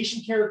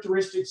propagation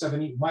characteristics of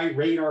any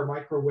radar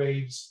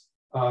microwaves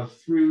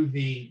through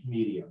the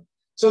medium.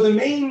 So the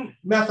main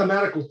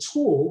mathematical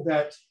tool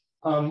that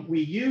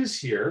we use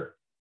here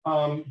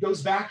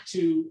goes back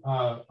to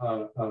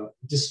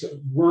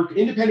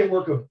independent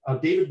work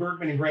of David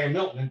Bergman and Graham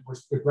Milton. And of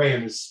course,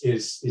 Graham has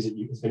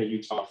been at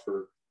Utah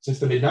since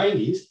the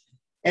mid-90s.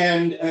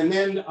 And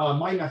then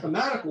my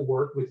mathematical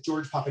work with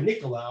George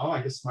Papanikolaou,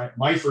 I guess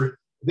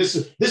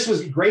this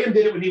was Graham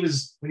did it when he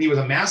was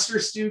a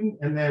master's student,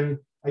 and then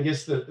I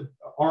guess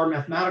our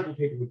mathematical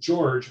paper with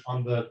George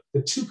on the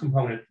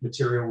two-component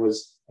material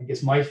was, I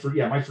guess, my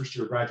first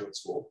year of graduate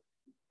school.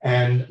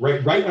 And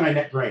right when I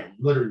met Graham,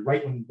 literally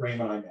right when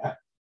Graham and I met.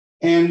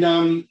 And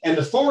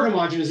the forward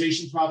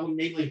homogenization problem,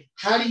 namely,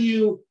 how do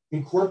you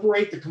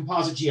incorporate the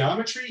composite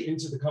geometry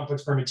into the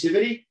complex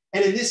permittivity?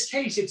 And in this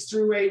case, it's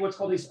through what's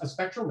called a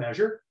spectral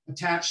measure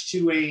attached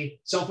to a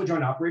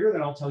self-adjoint operator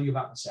that I'll tell you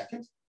about in a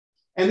second.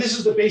 And this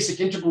is the basic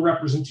integral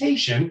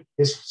representation,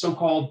 this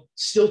so-called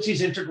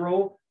Stilts's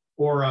integral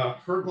or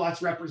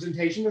Herglotz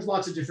representation. There's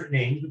lots of different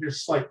names, but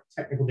there's slight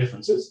technical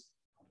differences.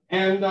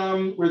 And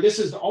where this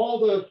is all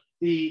the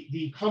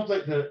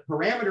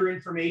parameter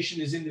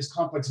information is in this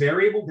complex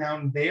variable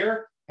down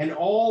there, and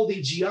all the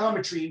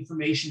geometry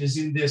information is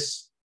in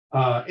this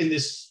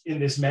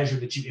measure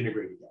that you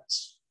integrate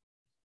against.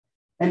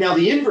 And now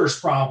the inverse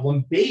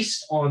problem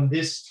based on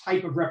this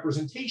type of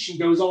representation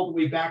goes all the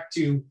way back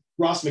to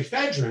Ross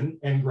McPhedran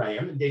and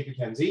Graham and Dave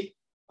McKenzie,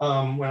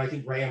 when I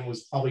think Graham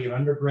was probably an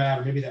undergrad,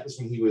 or maybe that was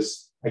when he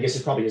was I guess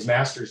it's probably his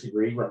master's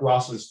degree.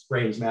 Ross was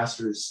Graham's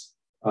master's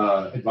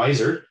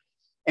advisor.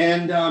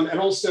 And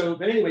also,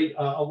 but anyway,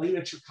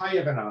 Elena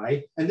Turkayev and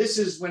I, and this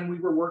is when we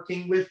were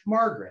working with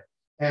Margaret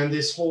and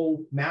this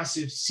whole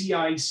massive sea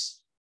ice,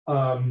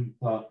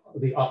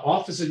 the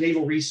Office of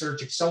Naval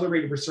Research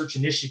Accelerated Research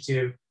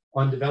Initiative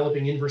on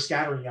developing inverse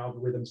scattering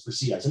algorithms for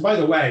sea ice. And by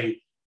the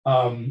way,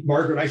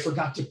 Margaret, I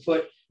forgot to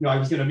put, I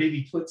was going to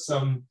maybe put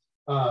some,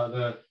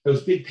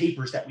 those big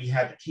papers that we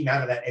had that came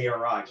out of that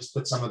ARI, just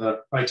put some of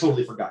but I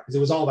totally forgot because it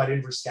was all about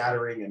inverse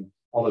scattering and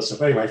all this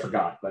stuff. Anyway, I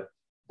forgot, but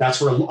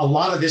that's where a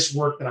lot of this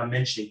work that I'm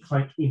mentioning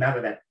came out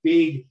of that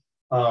big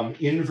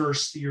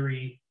inverse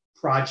theory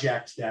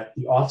project that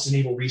the Office of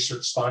Naval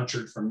Research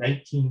sponsored from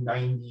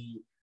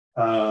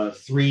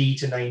 1993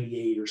 to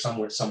 98 or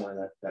somewhere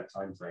in that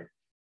time frame.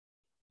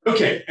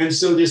 Okay, and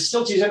so this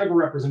Stieltjes integral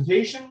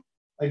representation,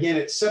 again,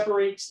 it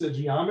separates the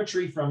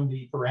geometry from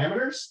the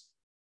parameters.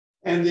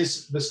 And the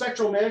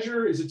spectral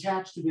measure is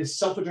attached to this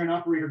self-adjoint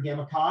operator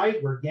gamma chi,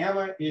 where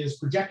gamma is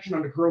projection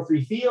onto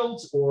curl-free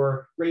fields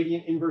or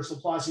gradient inverse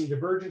Laplacian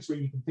divergence, where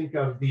you can think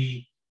of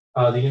the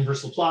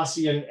inverse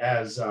Laplacian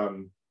as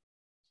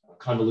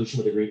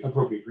convolution with the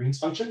appropriate Green's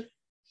function.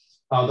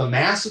 The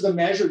mass of the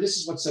measure, this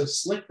is what's so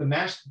slick. The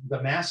mass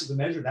of the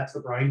measure, that's the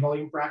brine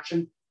volume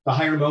fraction. The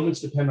higher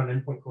moments depend on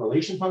endpoint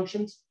correlation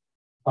functions.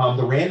 The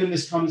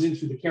randomness comes in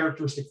through the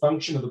characteristic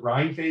function of the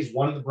brine phase,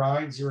 1 in the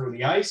brine, 0 in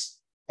the ice.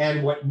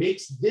 And what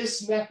makes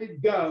this method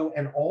go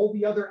and all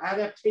the other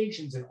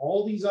adaptations and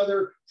all these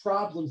other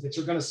problems that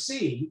you're going to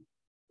see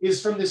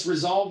is from this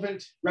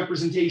resolvent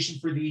representation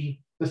for the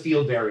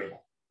field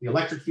variable, the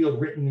electric field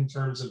written in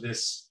terms of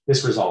this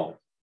resolvent.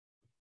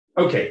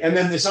 Okay, and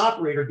then this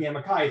operator,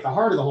 gamma chi, at the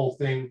heart of the whole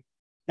thing,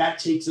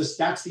 that's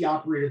the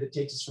operator that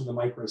takes us from the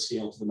micro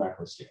scale to the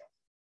macro scale.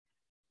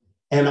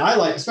 And I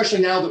like, especially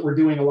now that we're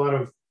doing a lot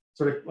of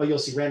you'll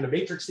see random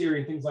matrix theory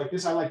and things like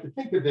this, I like to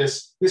think of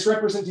this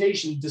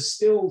representation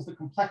distills the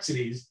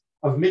complexities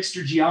of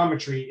mixture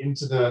geometry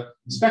into the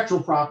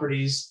spectral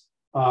properties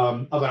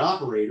of an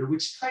operator,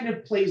 which kind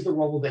of plays the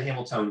role of the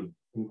Hamiltonian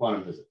in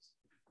quantum physics.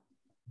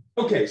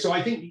 Okay, so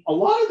I think a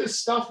lot of this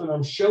stuff that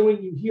I'm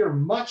showing you here,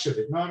 much of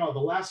it, not all the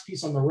last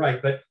piece on the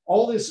right, but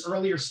all this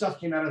earlier stuff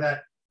came out of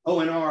that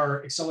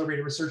ONR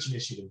Accelerated Research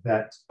Initiative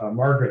that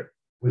Margaret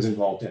was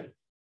involved in.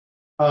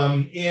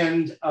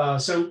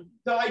 So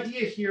the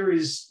idea here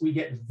is we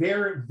get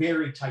very,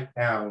 very tight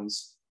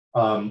bounds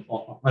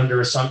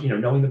under some,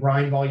 knowing the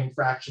brine volume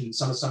fraction,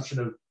 some assumption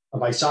of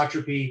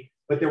isotropy.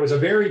 But there was a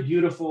very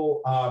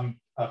beautiful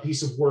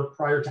piece of work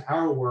prior to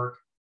our work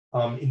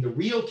in the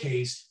real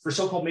case for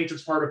so-called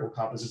matrix particle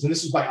composites. And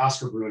this was by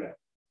Oscar Bruno.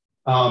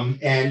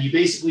 And you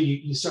basically,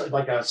 you start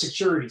like a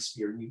security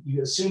sphere.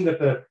 You assume that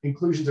the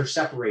inclusions are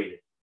separated.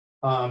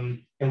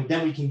 And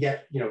then we can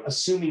get,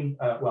 assuming,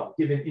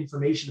 given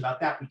information about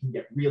that, we can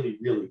get really,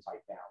 really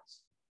tight bounds.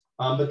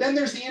 But then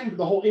there's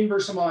the whole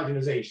inverse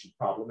homogenization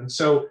problem. And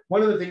so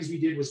one of the things we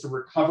did was to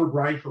recover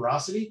brine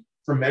porosity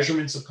from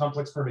measurements of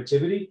complex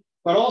permittivity,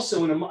 but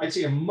also I'd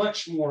say a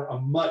much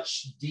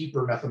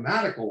deeper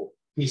mathematical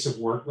piece of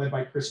work led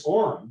by Chris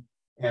Oram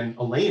and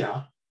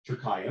Elena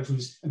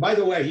Turkayev, and by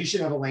the way, you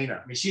should have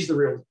Elena. I mean, she's the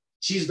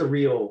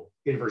real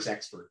inverse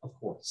expert, of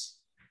course,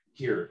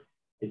 here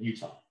at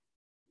Utah,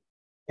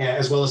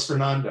 as well as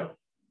Fernando.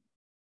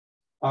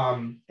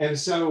 But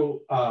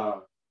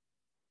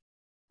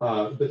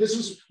this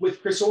was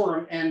with Chris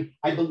Oram, and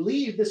I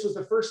believe this was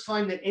the first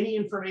time that any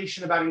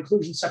information about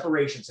inclusion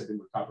separations had been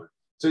recovered.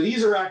 So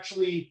these are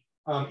actually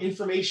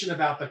information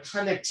about the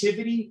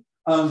connectivity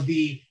of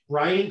the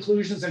brine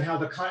inclusions and how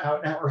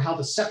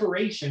the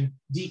separation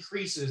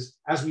decreases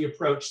as we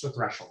approach the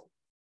threshold.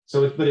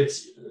 So, but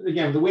it's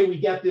again, the way we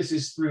get this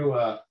is through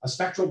a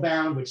spectral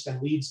bound, which then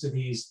leads to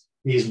these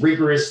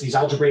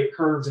algebraic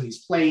curves and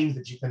these planes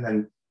that you can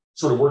then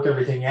sort of work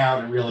everything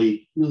out and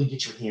really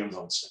get your hands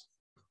on stuff.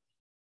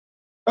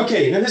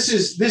 Okay, now this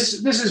is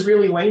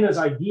really Lena's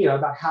idea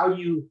about how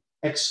you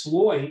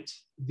exploit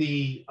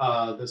the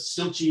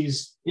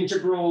Stieltjes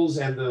integrals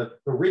and the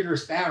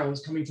rigorous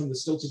bounds coming from the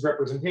Stieltjes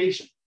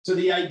representation. So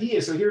the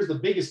idea, so here's the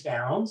biggest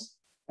bounds,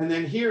 and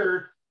then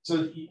here,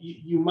 so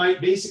you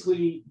might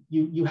basically,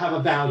 you have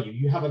a value,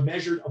 you have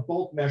a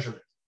bulk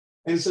measurement.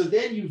 And so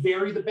then you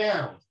vary the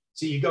bound.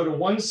 So you go to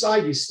one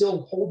side, you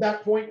still hold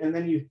that point, and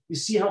then you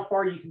see how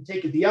far you can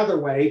take it the other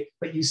way,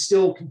 but you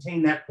still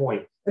contain that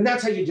point. And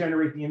that's how you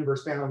generate the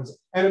inverse bounds.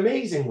 And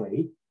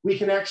amazingly, we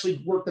can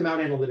actually work them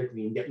out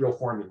analytically and get real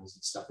formulas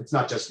and stuff. It's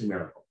not just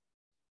numerical.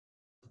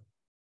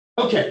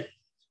 Okay,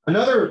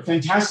 another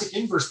fantastic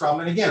inverse problem.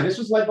 And again, this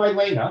was led by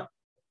Lena,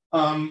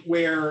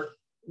 where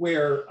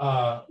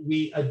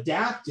we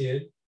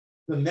adapted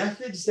the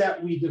methods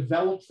that we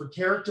developed for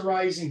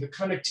characterizing the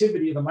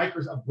connectivity of a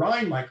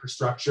brine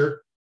microstructure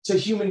to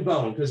human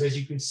bone, because as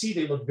you can see,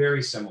 they look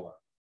very similar.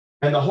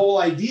 And the whole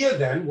idea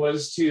then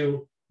was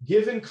to,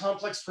 given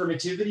complex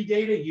permittivity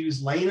data,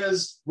 use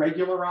Lena's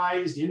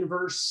regularized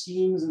inverse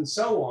schemes and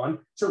so on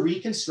to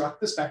reconstruct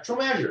the spectral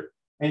measure.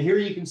 And here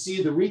you can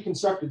see the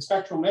reconstructed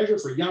spectral measure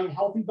for young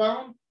healthy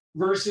bone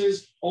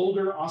versus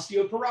older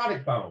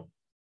osteoporotic bone.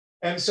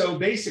 And so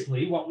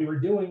basically what we were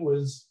doing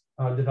was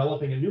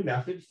developing a new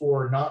method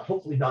for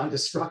hopefully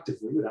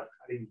non-destructively, without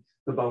cutting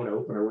the bone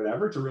open or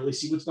whatever, to really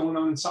see what's going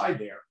on inside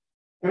there.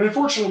 And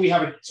unfortunately, we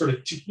haven't sort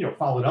of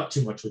followed up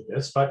too much with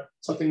this, but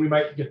something we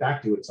might get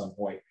back to at some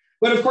point.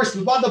 But of course,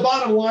 the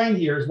bottom line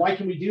here is, why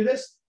can we do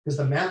this? Because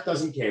the math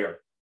doesn't care.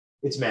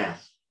 It's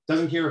math. It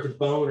doesn't care if it's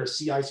bone or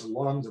sea ice or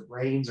lungs or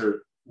brains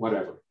or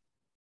whatever.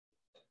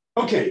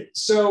 Okay,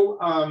 so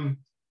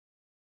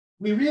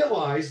we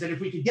realized that if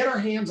we could get our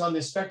hands on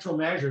this spectral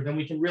measure, then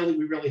we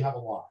really have a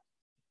lot.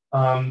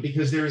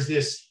 Because there's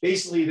this,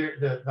 basically,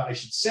 I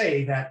should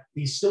say that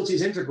these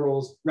Stieltjes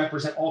integrals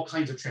represent all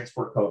kinds of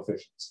transport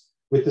coefficients.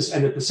 With this,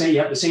 and you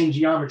have the same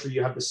geometry,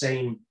 you have the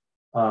same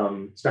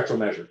spectral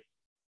measure.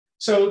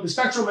 So the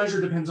spectral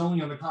measure depends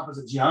only on the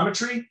composite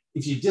geometry.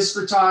 If you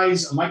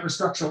discretize a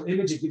microstructural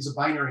image, it gives a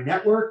binary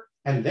network.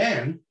 And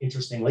then,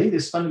 interestingly,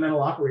 this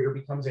fundamental operator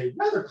becomes a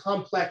rather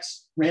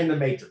complex random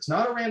matrix.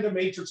 Not a random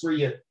matrix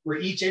where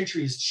each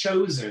entry is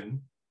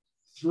chosen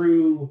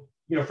through,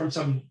 from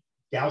some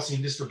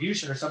Gaussian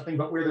distribution or something,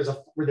 but where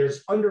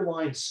there's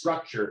underlying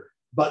structure.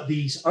 But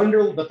the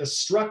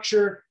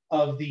structure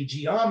of the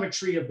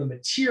geometry of the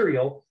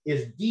material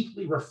is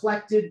deeply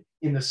reflected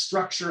in the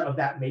structure of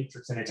that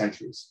matrix and its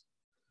entries.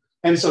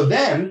 And so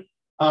then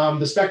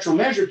the spectral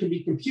measure can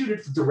be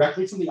computed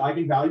directly from the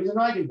eigenvalues and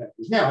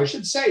eigenvectors. Now, I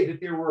should say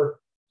that there were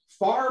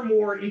far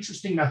more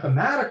interesting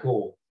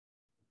mathematical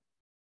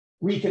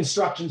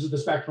reconstructions of the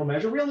spectral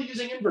measure, really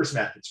using inverse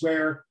methods,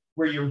 where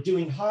you're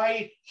doing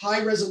high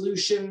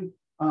resolution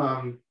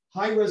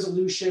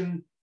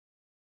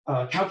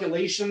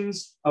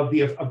calculations of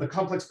the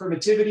complex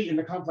permittivity in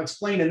the complex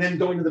plane, and then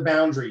going to the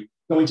boundary,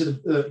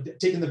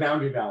 taking the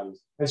boundary values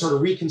and sort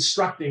of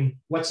reconstructing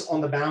what's on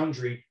the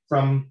boundary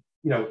from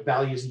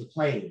values in the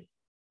plane.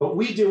 But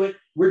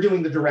we're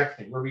doing the direct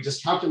thing, where we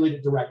just calculate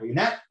it directly, and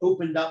that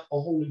opened up a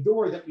whole new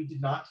door that we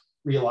did not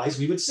realize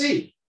we would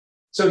see.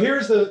 So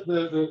here's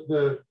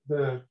the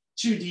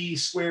 2D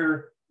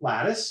square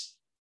lattice.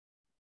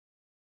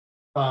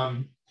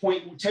 10%,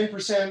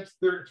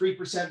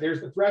 3%,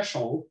 there's the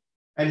threshold.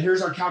 And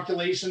here's our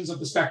calculations of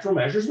the spectral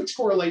measures, which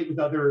correlate with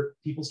other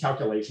people's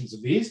calculations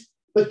of these.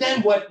 But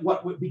then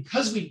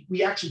because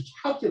we actually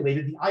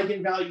calculated the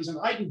eigenvalues and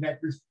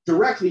eigenvectors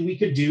directly, we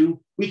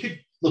could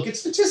look at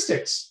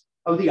statistics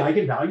of the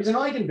eigenvalues and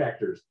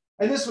eigenvectors.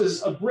 And this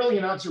was a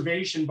brilliant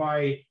observation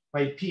by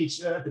my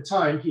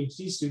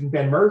PhD student,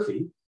 Ben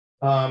Murphy,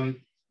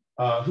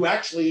 who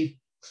actually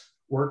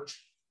worked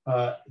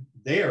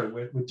there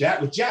with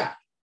Jack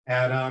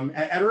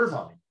at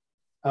Irvine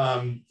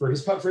for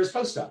his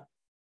postdoc.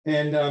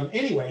 And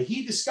anyway,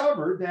 he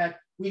discovered that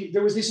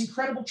there was this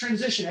incredible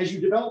transition. As you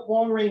develop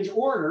long-range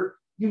order,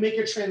 you make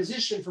a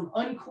transition from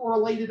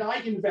uncorrelated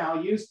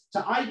eigenvalues to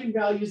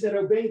eigenvalues that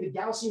obey the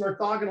Gaussian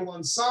orthogonal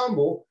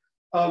ensemble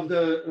of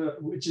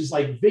which is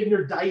like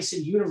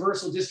Wigner-Dyson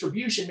universal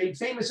distribution made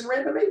famous in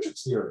random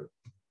matrix theory.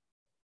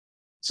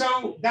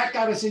 So that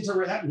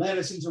led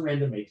us into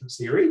random matrix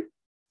theory,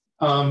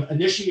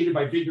 initiated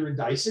by Wigner and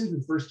Dyson,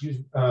 who first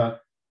used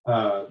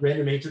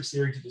random matrix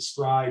theory to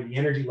describe the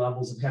energy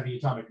levels of heavy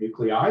atomic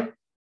nuclei.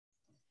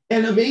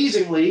 And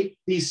amazingly,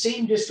 these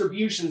same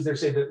distributions, they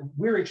say that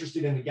we're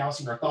interested in the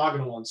Gaussian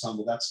orthogonal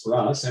ensemble, that's for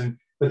us,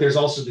 but there's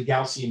also the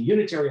Gaussian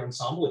unitary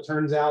ensemble. It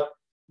turns out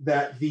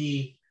that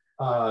the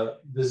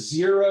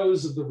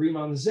zeros of the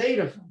Riemann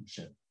zeta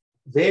function,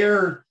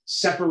 their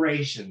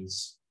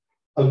separations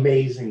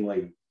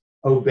amazingly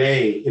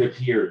obey, it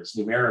appears,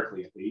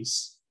 numerically at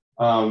least,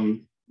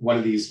 one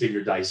of these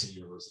Wigner-Dyson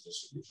universal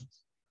distributions.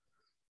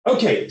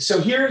 Okay,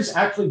 so here's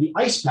actually the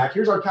ice pack.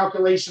 Here's our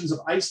calculations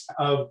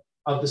of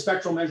the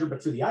spectral measure,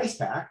 but for the ice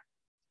pack.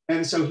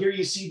 And so here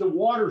you see the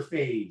water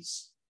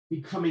phase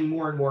becoming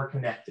more and more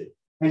connected.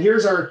 And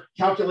here's our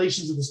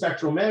calculations of the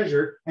spectral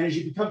measure. And as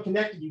you become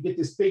connected, you get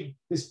this big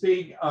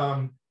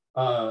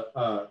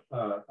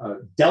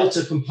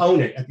delta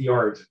component at the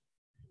origin.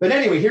 But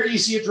anyway, here you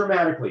see it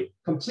dramatically.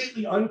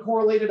 Completely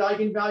uncorrelated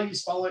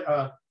eigenvalues following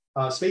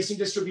spacing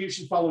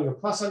distribution following a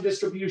Poisson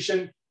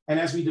distribution. And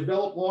as we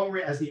develop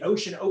as the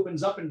ocean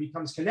opens up and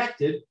becomes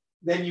connected,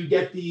 then you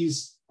get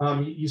these,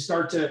 you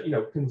start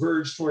to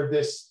converge toward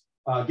this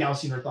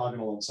Gaussian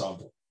orthogonal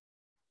ensemble.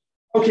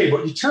 Okay,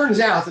 but it turns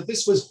out that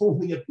this was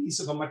only a piece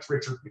of a much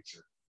richer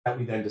picture that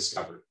we then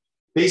discovered.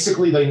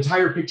 Basically, the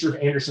entire picture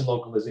of Anderson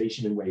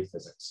localization in wave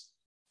physics.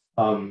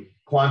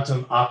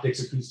 Quantum,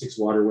 optics, acoustics,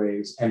 water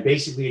waves. And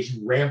basically, as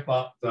you ramp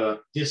up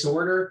the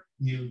disorder,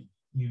 you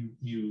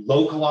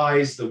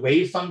localize the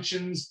wave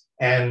functions,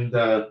 and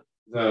the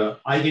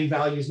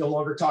eigenvalues no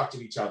longer talk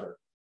to each other.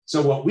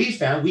 So what we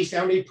found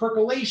a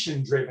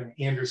percolation-driven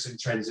Anderson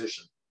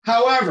transition.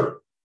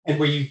 However, and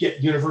where you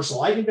get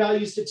universal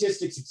eigenvalue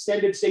statistics,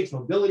 extended states,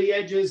 mobility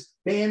edges,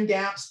 band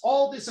gaps,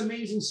 all this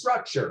amazing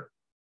structure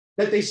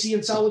that they see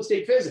in solid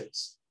state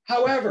physics.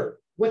 However,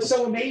 what's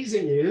so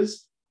amazing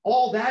is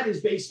all that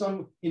is based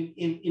on,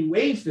 in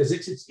wave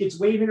physics, it's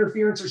wave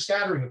interference or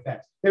scattering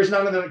effects. There's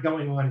none of that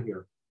going on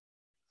here.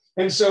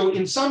 And so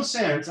in some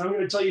sense, I'm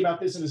going to tell you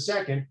about this in a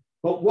second,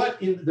 But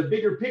what in the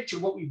bigger picture,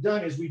 what we've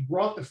done is we've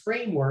brought the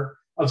framework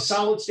of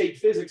solid state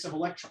physics of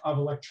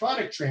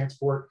electronic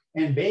transport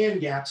and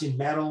band gaps in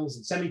metals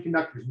and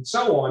semiconductors and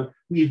so on.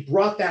 We've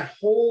brought that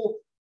whole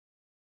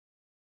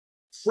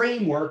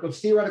framework of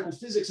theoretical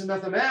physics and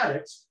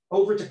mathematics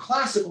over to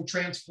classical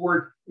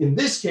transport, in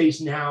this case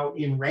now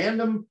in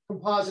random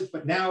composites,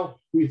 but now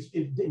we've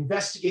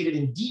investigated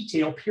in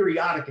detail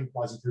periodic and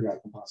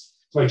quasi-periodic composites.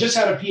 So I just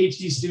had a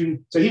PhD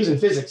student, so he was in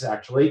physics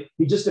actually.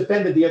 He just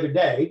defended the other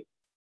day,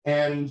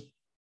 and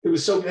it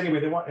was so,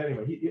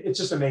 it's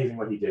just amazing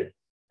what he did.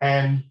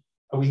 And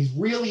we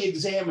really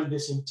examined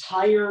this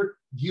entire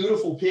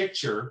beautiful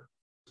picture,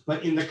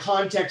 but in the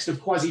context of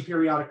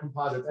quasi-periodic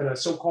composites and a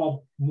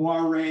so-called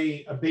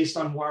moire, based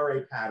on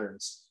moire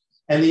patterns.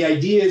 And the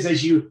idea is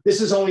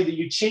this is only that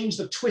you change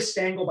the twist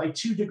angle by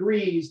 2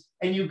 degrees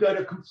and you get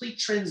a complete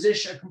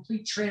transition, a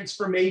complete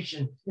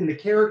transformation in the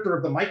character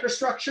of the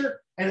microstructure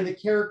and in the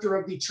character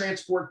of the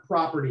transport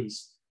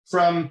properties,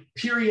 from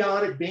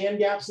periodic band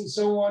gaps and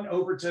so on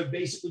over to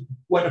basically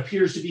what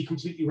appears to be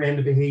completely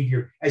random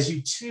behavior as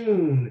you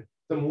tune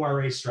the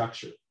moire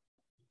structure.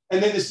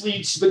 And then this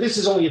leads, but this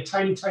is only a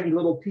tiny, tiny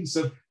little piece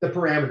of the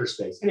parameter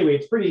space. Anyway,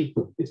 it's pretty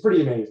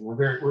amazing. We're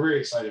very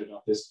excited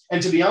about this.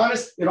 And to be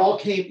honest, it all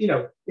came,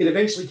 it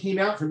eventually came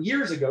out from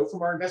years ago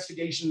from our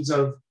investigations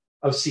of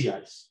sea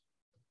ice.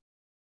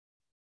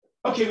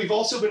 Okay, we've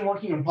also been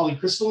working on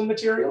polycrystalline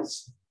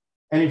materials.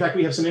 And in fact,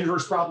 we have some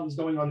inverse problems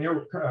going on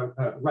there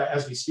right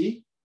as we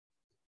speak.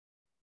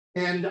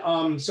 And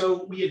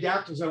so we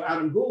adapted, so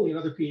Adam Gooley,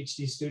 another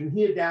PhD student,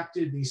 he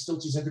adapted these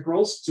Stieltjes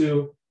integrals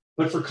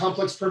but for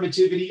complex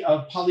permittivity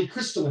of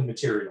polycrystalline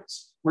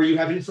materials, where you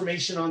have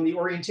information on the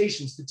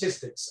orientation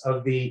statistics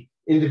of the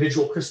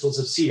individual crystals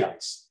of sea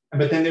ice.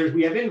 But then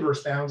we have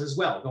inverse bounds as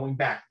well, going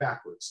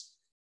backwards.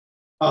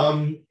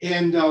 One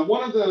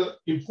of the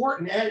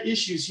important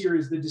issues here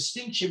is the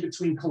distinction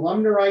between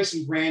columnar ice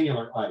and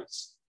granular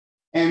ice.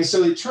 And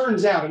so it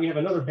turns out, and we have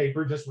another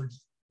paper,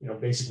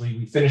 basically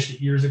we finished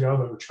it years ago,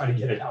 but we're trying to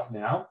get it out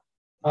now,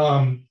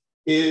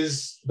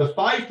 is the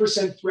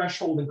 5%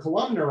 threshold in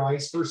columnar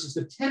ice versus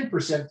the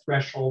 10%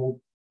 threshold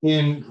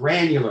in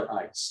granular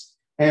ice.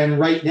 And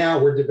right now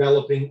we're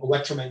developing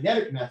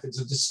electromagnetic methods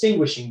of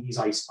distinguishing these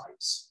ice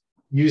types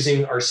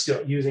using our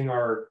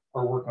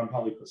work on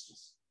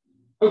polycrystals.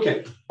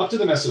 Okay, up to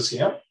the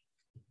mesoscale.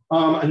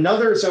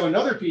 Another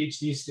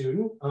PhD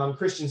student,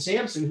 Christian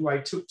Sampson, who I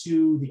took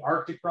to the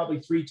Arctic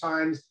probably 3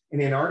 times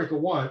and Antarctica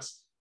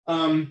once,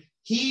 and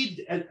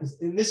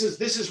this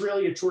is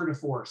really a tour de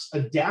force,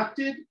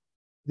 adapted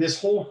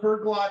this whole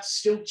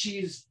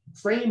Herglotz-Stieltjes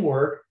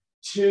framework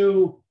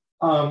to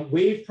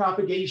wave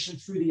propagation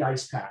through the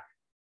ice pack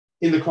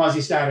in the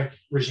quasi-static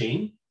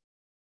regime,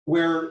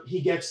 where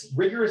he gets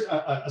rigorous,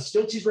 a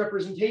Stieltjes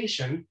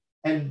representation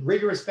and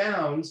rigorous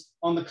bounds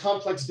on the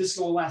complex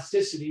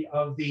viscoelasticity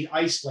of the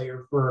ice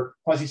layer for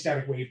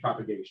quasi-static wave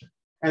propagation.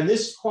 And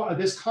this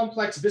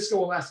complex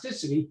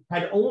viscoelasticity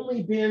had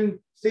only been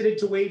fitted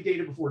to wave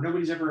data before.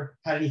 Nobody's ever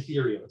had any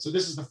theory of it. So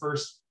this is the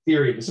first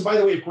theory of it. So by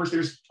the way, of course,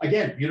 there's,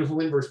 again, beautiful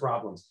inverse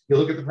problems. You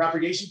look at the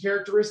propagation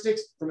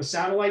characteristics from a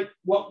satellite,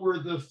 what were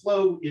the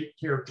flow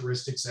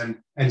characteristics and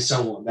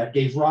so on that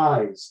gave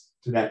rise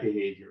to that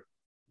behavior.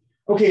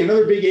 Okay,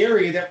 another big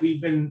area that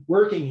we've been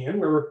working in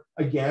where,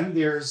 again,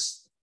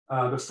 there's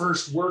the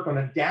first work on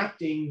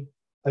adapting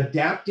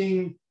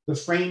the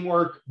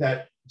framework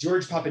that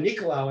George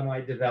Papanikolaou and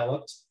I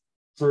developed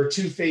for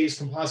 2-phase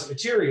composite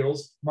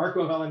materials.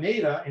 Marco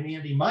Avellaneda and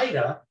Andy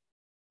Maida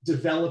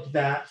developed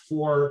that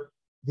for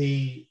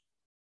the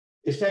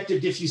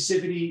effective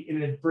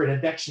diffusivity for an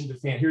advection to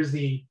fan. Here's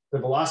the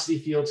velocity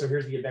field, so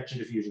here's the advection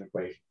diffusion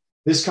equation.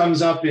 This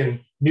comes up in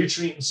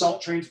nutrient and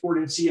salt transport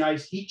in sea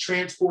ice, heat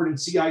transport in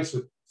sea ice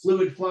with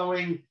fluid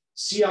flowing,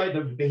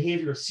 the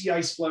behavior of sea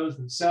ice flows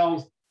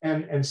themselves,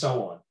 and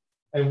so on.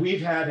 And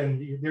we've had,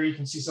 and there you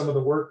can see some of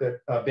the work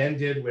that Ben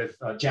did with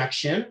Jack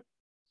Shin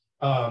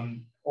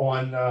on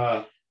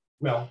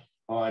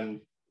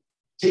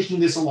taking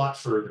this a lot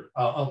further.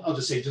 I'll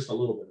just say just a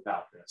little bit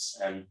about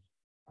this. And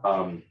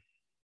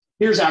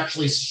here's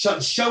actually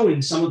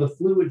showing some of the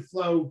fluid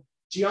flow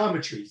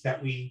geometries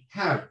that we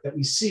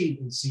see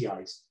in sea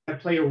ice that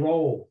play a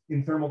role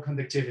in thermal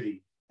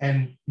conductivity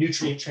and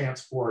nutrient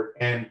transport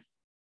and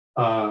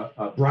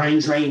brine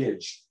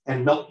drainage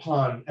and melt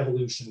pond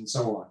evolution and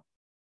so on.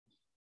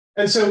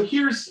 And so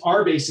here's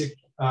our basic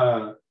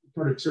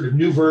sort of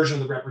new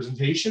version of the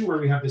representation where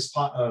we have this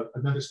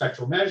another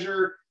spectral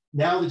measure.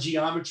 Now the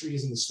geometry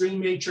is in the stream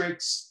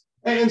matrix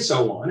and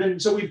so on. And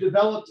so we've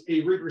developed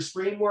a rigorous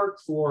framework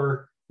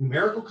for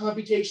numerical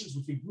computations,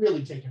 which we've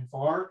really taken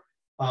far.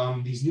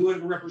 These new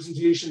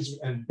representations,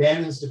 and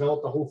Ben has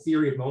developed a whole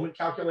theory of moment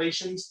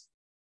calculations.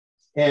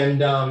 And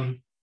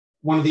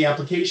one of the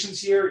applications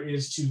here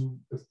is to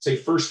say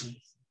first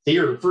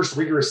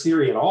rigorous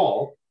theory at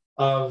all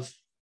of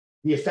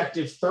the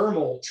effective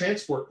thermal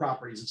transport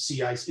properties of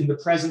sea ice in the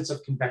presence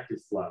of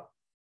convective flow.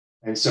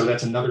 And so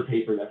that's another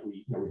paper that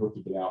we hope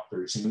to get out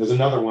very soon. And there's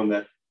another one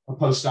that a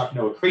postdoc,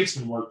 Noah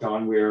Kreitzman, worked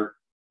on where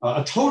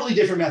a totally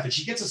different method.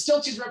 She gets a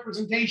Stilts's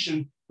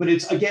representation, but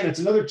it's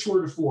another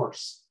tour de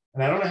force.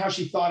 And I don't know how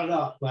she thought it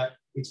up, but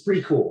it's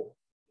pretty cool.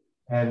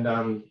 And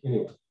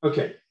anyway,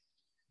 okay.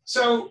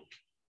 So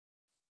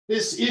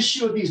this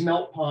issue of these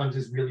melt ponds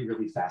is really,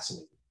 really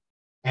fascinating.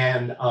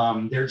 And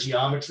their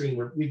geometry,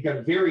 and we've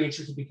got very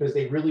interested because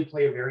they really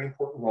play a very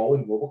important role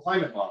in global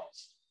climate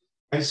models.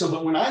 And so,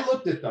 but when I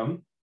looked at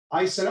them,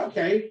 I said,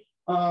 okay,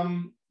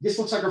 this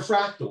looks like a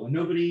fractal, and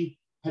nobody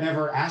had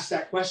ever asked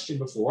that question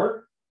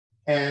before.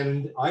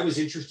 And I was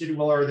interested in,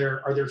 well, are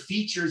there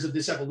features of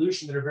this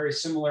evolution that are very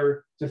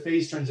similar to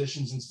phase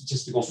transitions in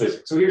statistical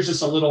physics? So here's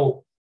just a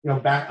little,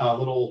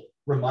 little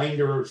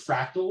reminder of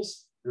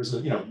fractals. There's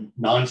a,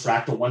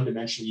 non-fractal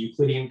one-dimensional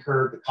Euclidean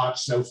curve, the Koch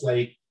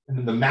snowflake, and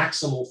then the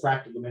maximal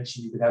fractal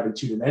dimension you could have in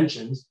 2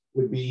 dimensions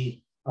would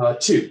be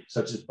 2,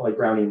 such as like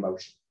Brownian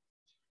motion.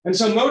 And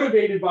so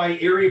motivated by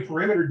area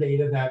perimeter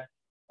data that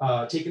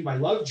taken by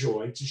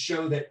Lovejoy to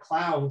show that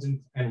clouds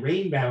and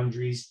rain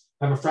boundaries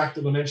have a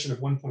fractal dimension of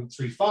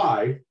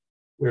 1.35,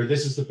 where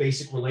this is the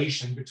basic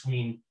relation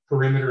between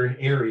perimeter and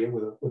area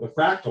with a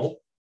fractal,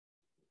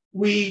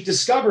 we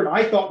discovered,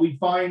 I thought we'd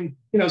find,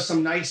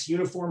 some nice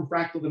uniform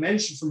fractal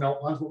dimension for melt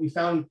ponds, but we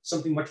found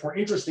something much more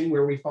interesting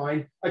where we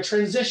find a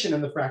transition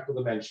in the fractal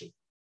dimension,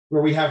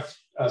 where we have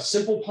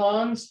simple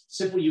ponds,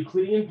 simple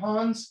Euclidean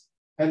ponds,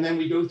 and then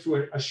we go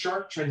through a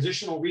sharp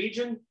transitional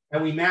region,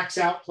 and we max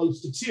out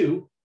close to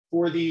 2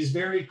 for these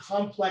very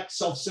complex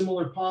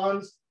self-similar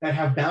ponds that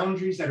have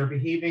boundaries that are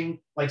behaving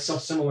like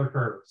self-similar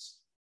curves.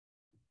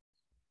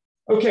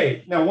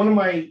 Okay, now one of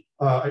my,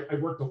 I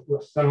done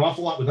an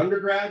awful lot with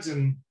undergrads,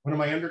 and one of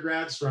my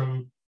undergrads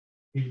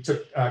he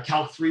took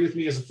Calc 3 with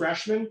me as a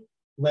freshman,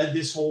 led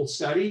this whole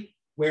study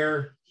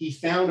where he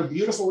found a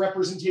beautiful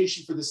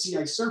representation for the sea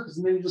ice surface,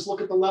 and then you just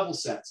look at the level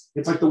sets.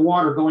 It's like the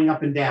water going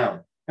up and down,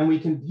 and we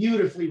can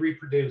beautifully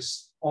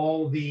reproduce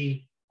all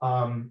the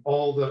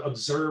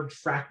observed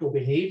fractal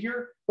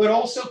behavior, but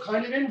also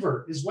kind of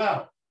invert as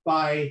well.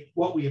 By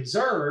what we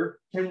observe,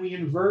 can we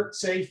invert,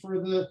 say, for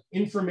the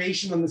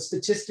information on the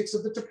statistics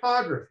of the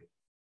topography?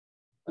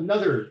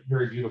 Another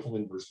very beautiful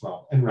inverse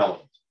problem and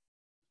relevant.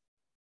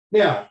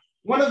 Now,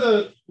 one of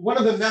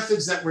the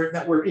methods that we're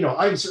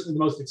I'm certainly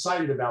the most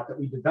excited about that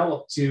we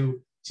developed to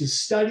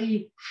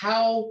study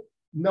how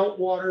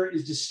meltwater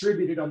is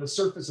distributed on the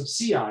surface of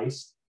sea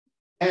ice,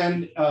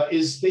 and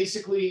is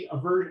basically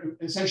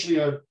essentially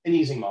an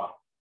easing model.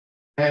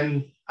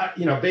 And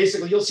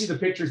basically, you'll see the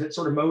pictures that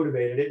sort of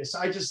motivated it. So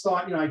I just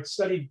thought, I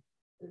studied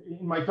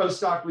in my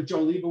postdoc with Joe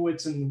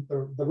Leibowitz and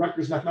the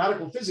Rutgers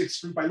mathematical physics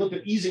group. I looked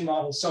at easing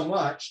models so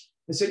much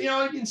and said,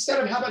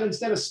 how about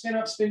instead of spin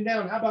up, spin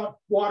down, how about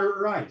water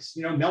or ice,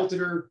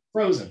 melted or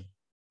frozen?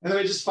 And then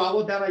I just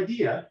followed that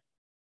idea.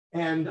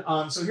 And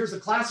so here's the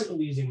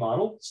classical easing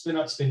model: spin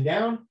up, spin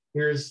down.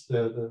 Here's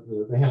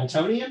the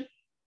Hamiltonian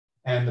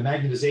and the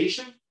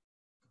magnetization.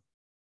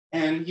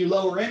 And you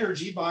lower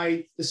energy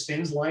by the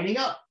spins lining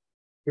up.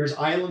 Here's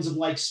islands of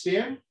like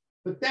spin.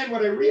 But then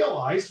what I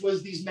realized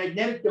was these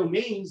magnetic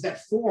domains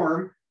that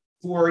form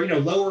for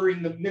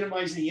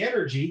minimizing the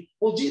energy.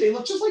 Well, gee, they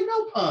look just like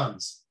melt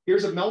ponds.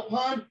 Here's a melt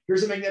pond,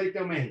 here's a magnetic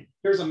domain.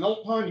 Here's a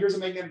melt pond, here's a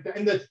magnetic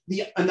domain.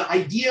 And the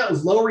idea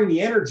of lowering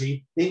the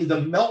energy,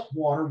 the melt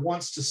water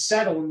wants to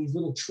settle in these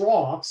little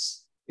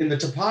troughs in the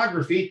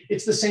topography.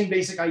 It's the same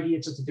basic idea,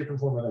 it's just a different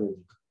form of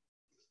energy.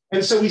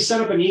 And so we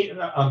set up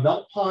a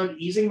melt pond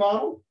easing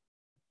model,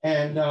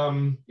 and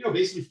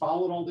basically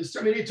followed all this.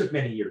 I mean, it took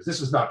many years. This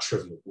was not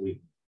trivial, believe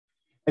me.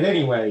 And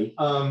anyway,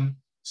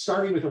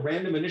 starting with a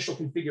random initial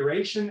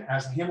configuration,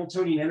 as the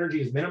Hamiltonian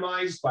energy is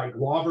minimized by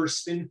Glauber's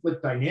spin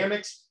flip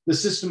dynamics, the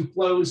system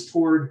flows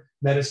toward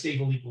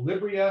metastable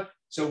equilibria.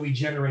 So we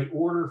generate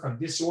order from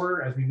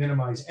disorder as we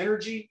minimize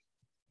energy,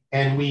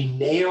 and we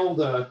nail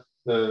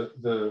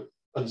the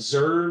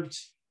observed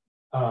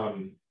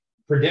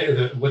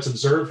what's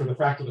observed for the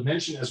fractal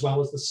dimension, as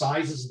well as the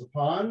sizes of the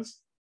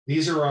ponds.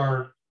 These are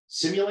our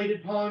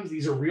simulated ponds.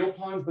 These are real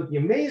ponds. But the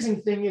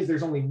amazing thing is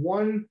there's only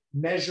one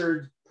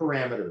measured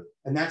parameter,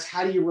 and that's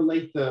how do you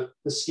relate the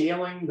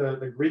scaling,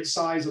 the grid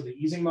size of the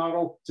easing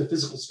model to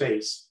physical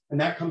space.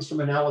 And that comes from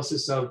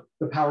analysis of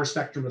the power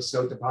spectrum of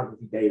snow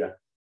topography data.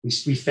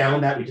 We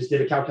found that. We just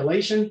did a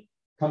calculation,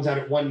 comes out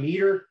at 1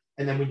 meter.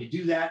 And then when you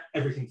do that,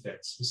 everything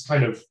fits. It's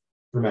kind of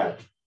dramatic.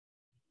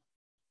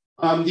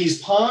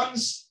 These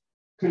ponds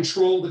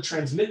control the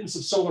transmittance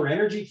of solar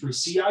energy through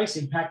sea ice,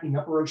 impacting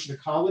upper ocean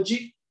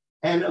ecology.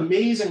 And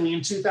amazingly,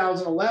 in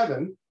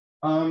 2011,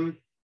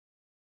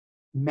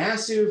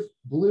 massive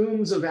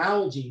blooms of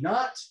algae,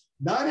 not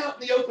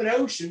out in the open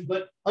ocean,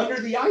 but under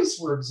the ice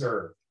were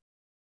observed.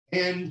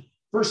 And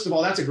first of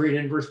all, that's a great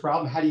inverse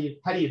problem. How do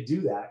you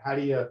do that? How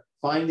do you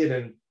find it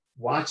and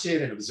watch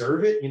it and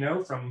observe it,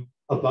 from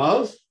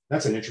above?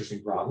 That's an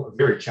interesting problem, a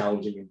very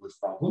challenging inverse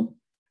problem.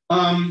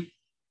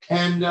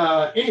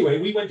 Anyway,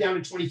 we went down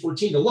in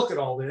 2014 to look at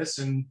all this.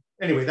 And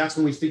anyway, that's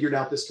when we figured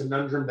out this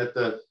conundrum that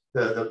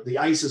the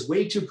ice is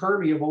way too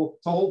permeable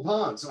to hold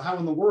ponds. So how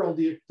in the world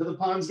do the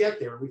ponds get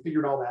there? And we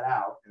figured all that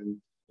out. And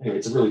anyway,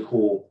 it's a really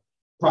cool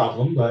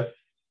problem. But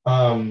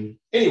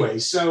Anyway,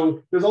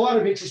 so there's a lot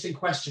of interesting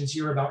questions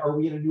here about, are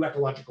we in a new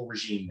ecological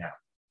regime now?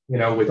 You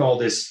know, with all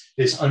this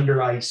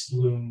under ice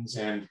blooms.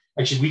 And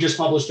actually, we just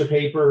published a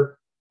paper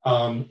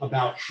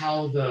about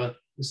how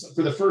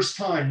for the first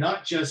time,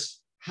 not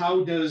just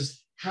how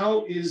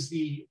is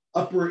the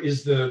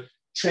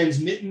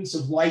transmittance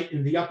of light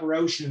in the upper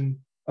ocean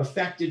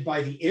affected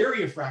by the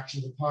area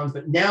fractions of ponds,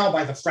 but now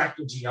by the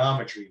fractal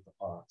geometry of the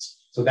ponds.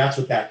 So that's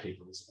what that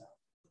paper was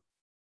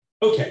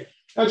about. Okay,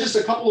 now just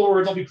a couple of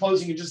words. I'll be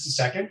closing in just a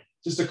second.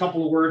 Just a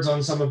couple of words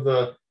on some of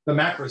the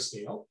macro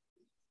scale.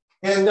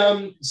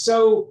 And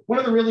so one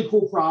of the really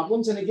cool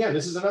problems, and again,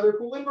 this is another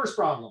cool inverse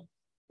problem,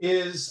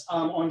 is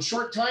on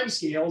short time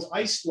scales,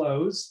 ice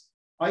flows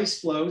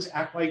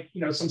act like,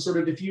 you know, some sort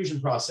of diffusion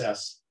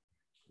process,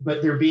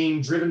 but they're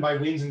being driven by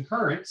winds and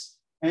currents.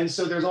 And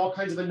so there's all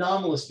kinds of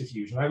anomalous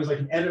diffusion. I was like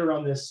an editor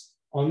on this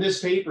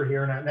paper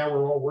here, and now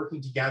we're all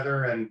working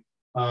together. And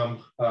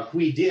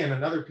Hui Din,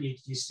 another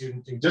PhD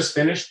student who just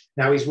finished,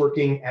 now he's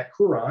working at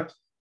Courant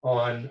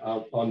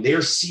on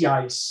their sea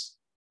ice,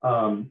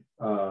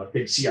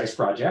 big sea ice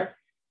project.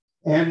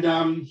 And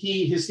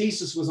his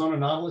thesis was on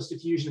anomalous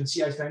diffusion and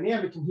sea ice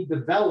dynamic, and he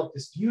developed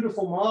this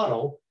beautiful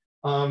model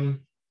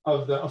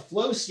of a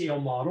flow scale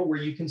model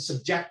where you can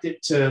subject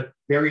it to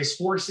various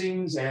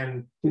forcings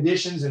and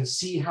conditions and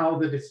see how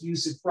the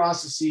diffusive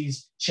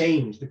processes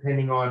change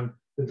depending on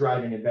the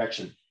driving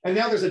advection. And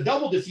now there's a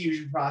double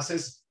diffusion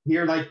process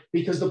here, like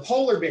because the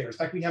polar bears,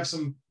 like we have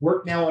some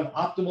work now on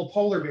optimal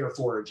polar bear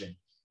foraging.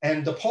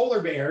 And the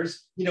polar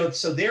bears, you know,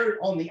 so they're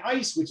on the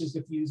ice, which is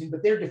diffusing,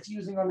 but they're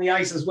diffusing on the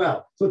ice as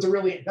well. So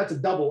that's a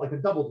double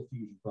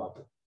diffusion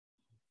problem.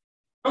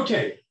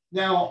 Okay,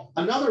 now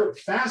another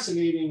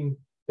fascinating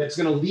that's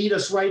going to lead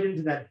us right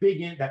into that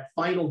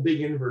final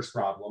big inverse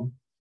problem.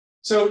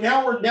 So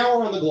now we're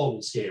on the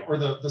global scale, or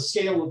the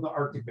scale of the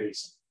Arctic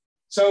Basin.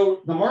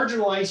 So the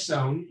marginal ice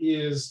zone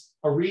is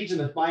a region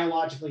that's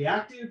biologically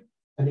active,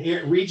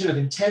 a region of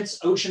intense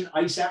ocean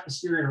ice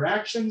atmosphere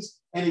interactions.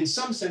 And in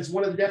some sense,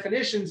 one of the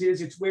definitions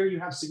is it's where you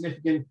have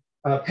significant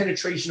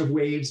penetration of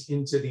waves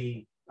into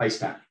the ice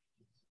pack.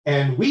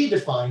 And we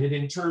define it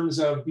in terms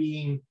of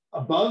being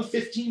above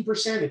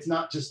 15%. It's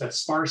not just that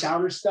sparse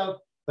outer stuff,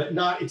 but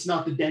it's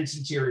not the dense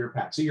interior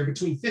pack. So you're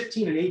between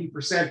 15 and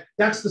 80%.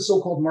 That's the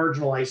so-called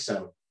marginal ice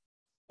zone.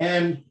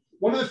 And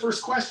one of the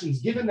first questions,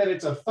 given that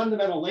it's a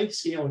fundamental length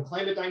scale in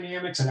climate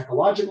dynamics and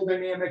ecological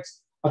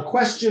dynamics, a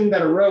question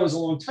that arose a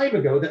long time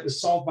ago that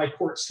was solved by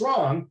Court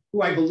Strong,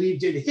 who I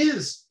believe did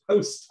his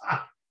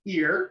postdoc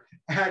here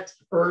at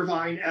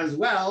Irvine as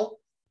well.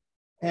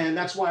 And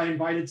that's why I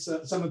invited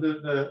some of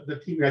the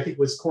people, I think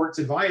was Court's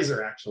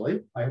advisor,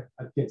 actually. I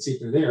can't see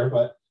if they're there,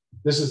 but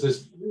this is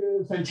this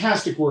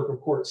fantastic work of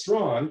Court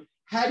Strong.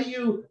 How do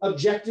you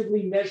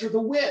objectively measure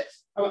the width?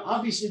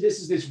 Obviously, this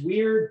is this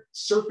weird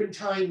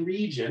serpentine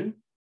region.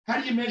 How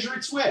do you measure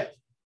its width?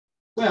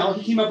 Well,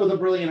 he came up with a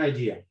brilliant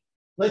idea.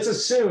 Let's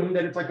assume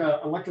that it's like an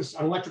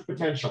electric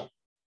potential.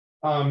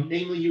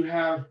 Namely,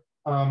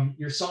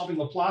 you're solving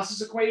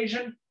Laplace's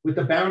equation with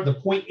the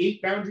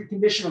 0.8 boundary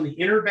condition on the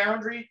inner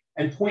boundary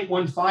and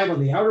 0.15 on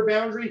the outer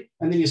boundary,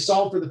 and then you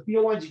solve for the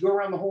field lines. You go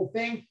around the whole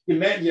thing,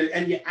 you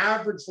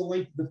average the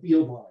length of the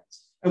field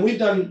lines. And we've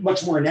done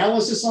much more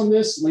analysis on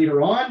this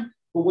later on,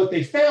 but what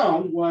they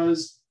found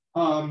was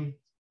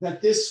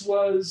that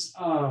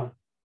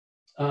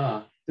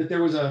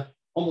there was a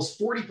almost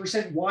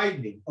 40%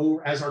 widening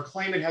as our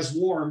climate has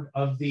warmed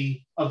of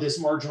this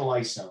marginal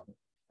ice zone.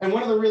 And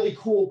one of the really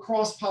cool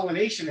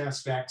cross-pollination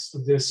aspects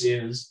of this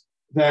is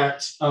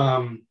that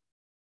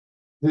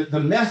the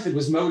method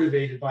was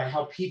motivated by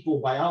how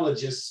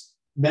biologists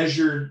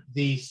measured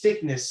the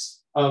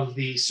thickness of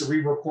the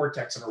cerebral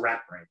cortex of a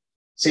rat brain.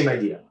 Same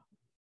idea,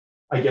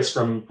 I guess,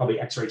 from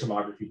probably X-ray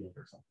tomography data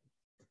or something.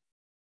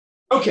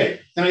 Okay,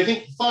 and I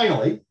think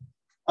finally,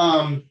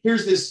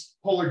 here's this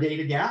polar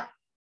data gap.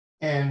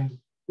 And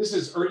this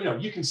is,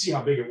 you can see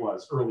how big it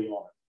was early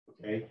on,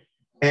 okay?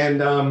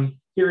 And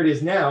here it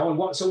is now. And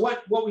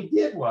what we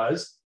did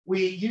was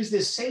we used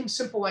this same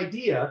simple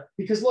idea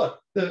because look,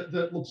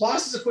 the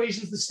Laplace's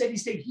equation is the steady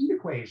state heat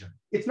equation.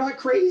 It's not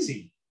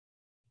crazy,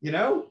 you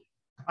know?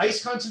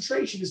 Ice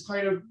concentration is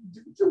kind of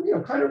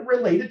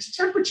related to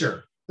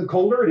temperature. The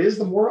colder it is,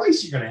 the more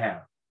ice you're gonna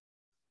have.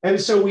 And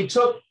so we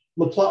took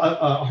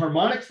a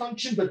harmonic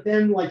function, but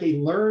then like a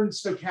learned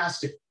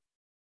stochastic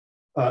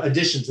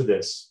addition to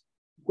this,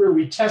 where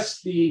we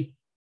test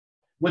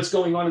what's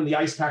going on in the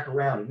ice pack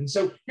around it. And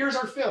so here's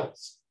our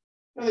fills.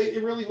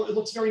 It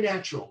looks very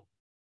natural.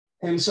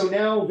 And so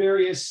now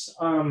various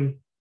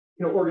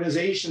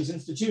organizations,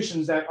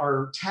 institutions that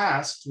are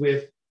tasked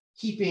with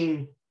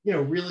keeping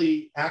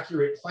really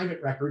accurate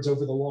climate records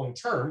over the long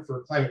term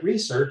for climate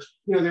research,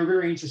 they're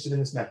very interested in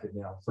this method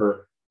now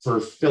for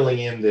filling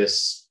in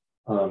this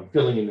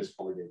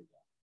polar data.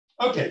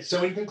 Okay,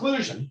 so in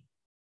conclusion,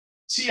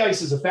 sea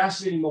ice is a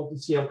fascinating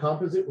multi-scale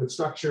composite with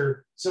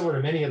structure similar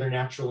to many other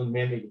natural and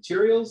man-made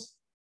materials.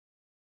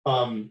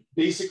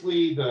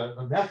 Basically, the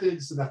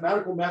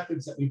mathematical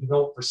methods that we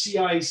developed for sea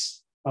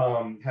ice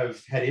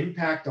have had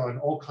impact on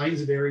all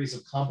kinds of areas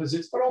of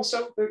composites, but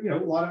also, you know,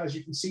 a lot of, as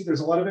you can see, there's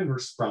a lot of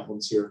inverse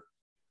problems here.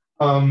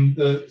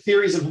 The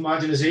theories of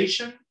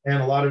homogenization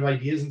and a lot of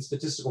ideas in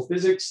statistical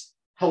physics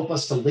help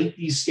us to link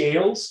these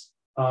scales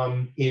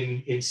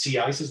in sea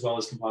ice as well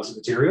as composite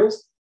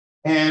materials.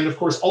 And of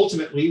course,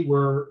 ultimately,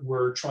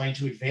 we're trying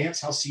to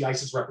advance how sea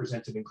ice is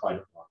represented in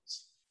climate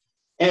models.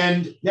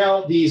 And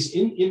now these,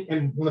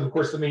 and one of,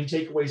 course, the main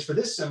takeaways for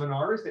this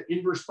seminar is that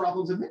inverse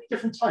problems of many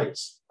different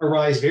types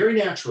arise very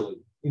naturally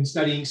in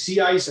studying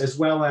sea ice, as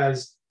well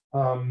as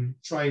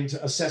trying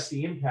to assess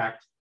the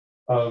impact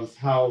of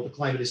how the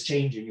climate is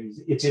changing and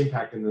its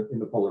impact in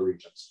the polar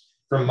regions.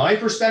 From my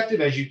perspective,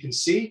 as you can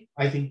see,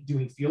 I think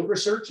doing field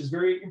research is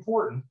very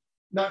important,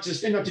 not just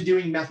to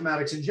doing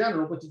mathematics in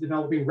general, but to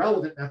developing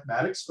relevant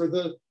mathematics for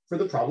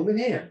the problem in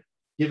hand,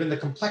 given the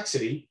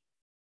complexity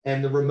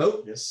and the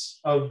remoteness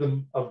of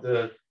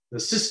the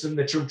system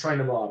that you're trying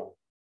to model.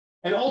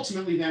 And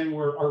ultimately then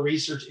our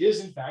research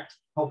is in fact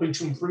helping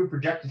to improve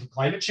projections of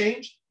climate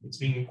change. It's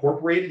being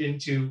incorporated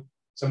into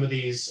some of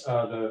these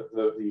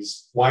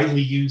these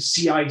widely used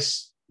sea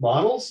ice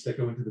models that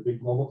go into the big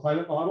global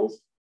climate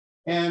models.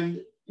 And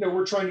you know,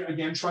 we're trying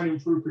to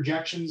improve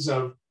projections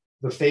of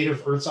the fate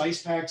of Earth's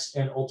ice packs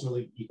and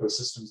ultimately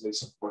ecosystems they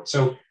support.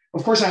 So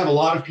of course I have a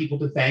lot of people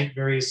to thank,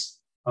 various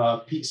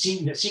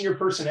senior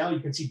personnel. You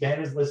can see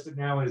Ben is listed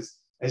now as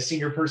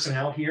senior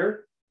personnel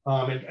here.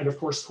 And of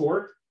course,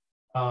 Court,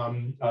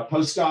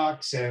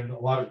 postdocs and a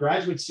lot of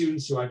graduate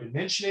students who I've been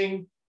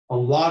mentioning, a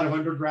lot of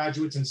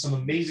undergraduates and some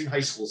amazing high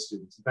school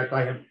students. In fact,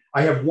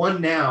 I have one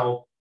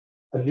now,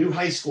 a new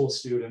high school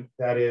student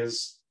that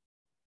is,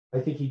 I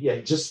think he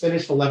just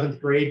finished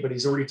 11th grade, but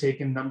he's already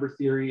taken number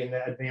theory and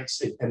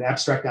advanced and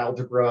abstract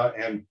algebra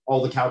and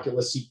all the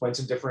calculus, sequence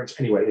and differential.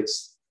 Anyway,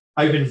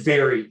 I've been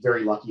very,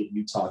 very lucky at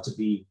Utah to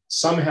be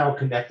somehow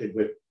connected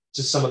with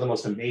just some of the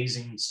most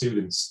amazing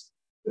students,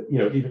 you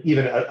know,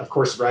 even of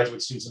course,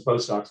 graduate students and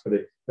postdocs,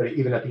 but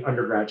even at the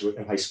undergraduate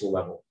and high school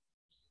level.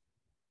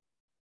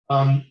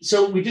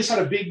 So we just had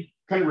a big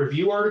kind of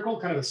review article,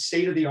 kind of a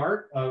state of the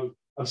art of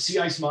sea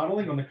ice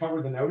modeling on the cover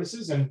of the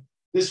notices. And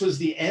this was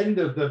the end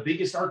of the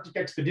biggest Arctic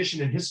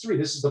expedition in history.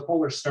 This is the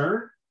Polar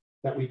Stern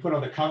that we put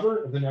on the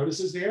cover of the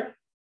notices there.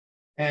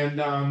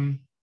 And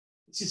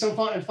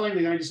and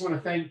finally, I just want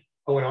to thank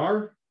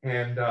ONR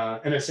and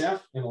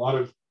NSF and a lot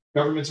of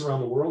governments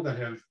around the world that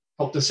have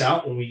helped us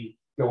out when we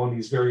go on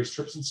these various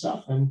trips and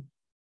stuff. And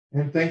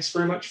thanks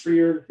very much for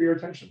your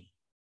attention.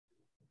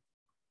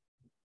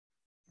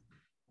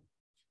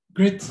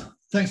 Great.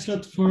 Thanks a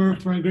lot for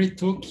a great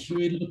talk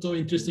with a lot of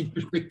interesting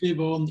perspective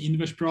on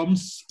inverse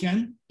problems,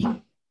 Ken.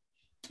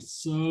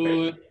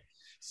 So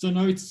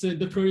now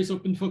the floor is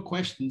open for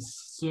questions.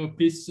 So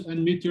please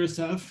unmute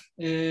yourself.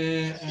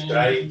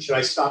 Should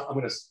I stop?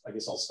 I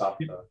guess I'll stop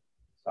the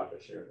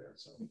share there.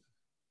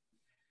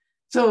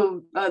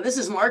 So this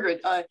is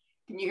Margaret.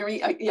 Can you hear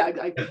me?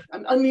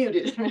 I'm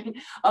unmuted.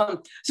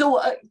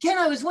 Ken,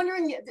 I was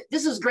wondering,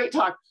 this is a great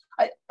talk.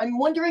 I'm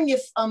wondering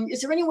if,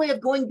 is there any way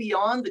of going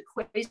beyond the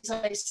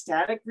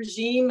quasi-static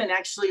regime and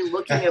actually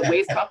looking at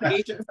wave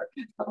propagation?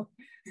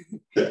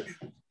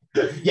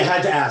 You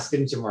had to ask,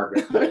 didn't you,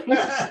 Margaret?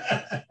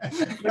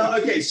 No,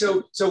 okay,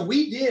 so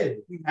we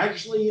did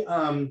actually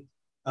Lubima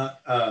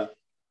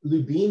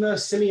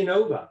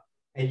Simeonova,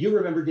 and you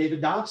remember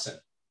David Dobson.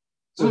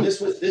 So this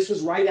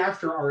was right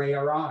after our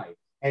ARI,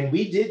 and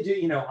we did do,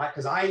 you know,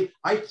 because I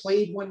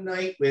played one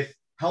night with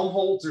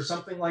Helmholtz or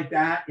something like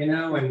that, you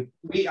know, and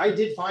I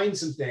did find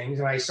some things,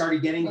 and I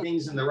started getting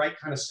things in the right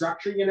kind of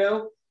structure, you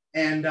know,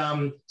 and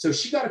so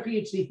she got a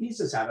PhD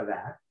thesis out of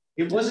that.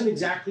 It wasn't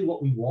exactly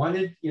what we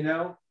wanted, you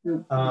know.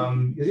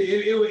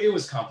 It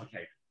was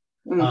complicated.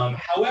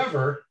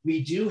 However,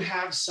 we do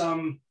have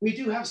some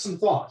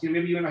thoughts. You know,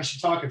 maybe you and I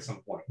should talk at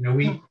some point. You know,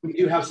 we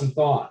do have some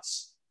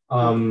thoughts.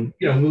 You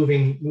know,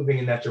 moving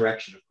in that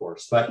direction, of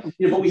course. But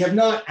you know, but we have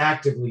not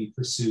actively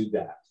pursued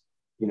that,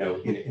 you know,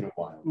 in a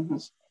while.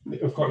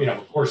 Of course, you know,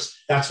 of course,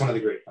 that's one of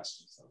the great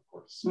questions, though, of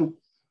course.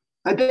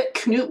 I bet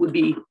Knut would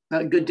be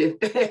good to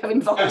have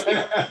involved.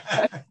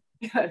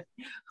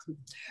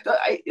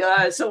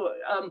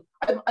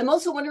 I'm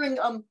also wondering,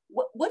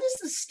 what is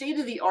the state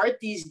of the art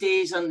these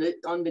days on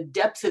the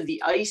depth of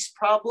the ice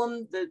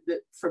problem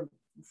for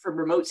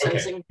remote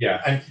sensing? Okay,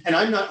 yeah, and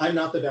I'm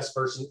not the best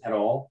person at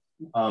all.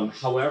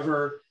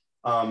 However,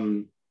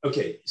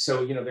 okay,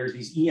 so you know, there's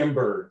these EM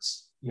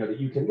birds, you know, that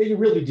you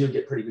really do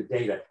get pretty good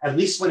data, at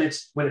least when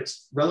it's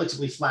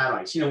relatively flat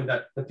ice. You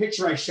know, the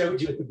picture I showed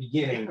you at the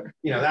beginning,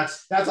 you know,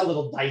 that's a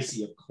little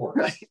dicey, of course.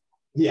 Right.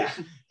 Yeah.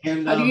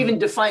 And how do you even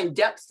define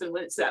depth and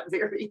when it's that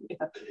very?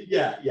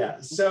 Yeah.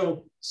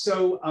 So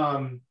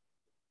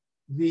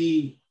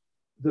the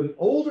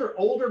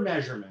older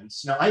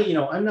measurements. Now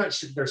I'm not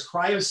sure. There's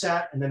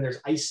Cryosat and then there's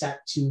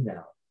IceSat-2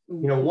 now.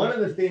 You know, one of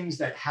the things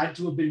that had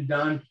to have been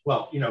done,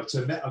 well, you know,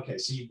 so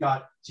you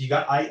got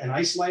an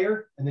ice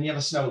layer and then you have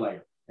a snow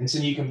layer, and so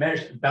you can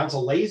bounce a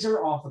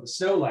laser off of the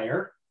snow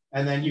layer,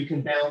 and then you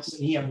can bounce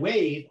an EM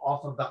wave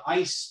off of the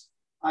ice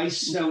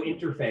snow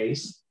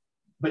interface.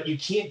 but you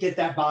can't get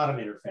that bottom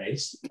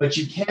interface, but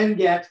you can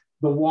get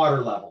the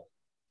water level.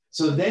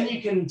 So then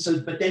you can,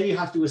 but then you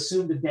have to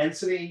assume the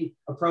density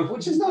approach,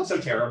 which is not so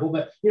terrible,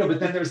 but, but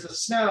then there's the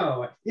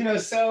snow,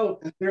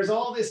 so there's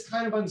all this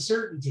kind of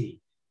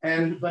uncertainty.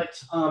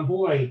 But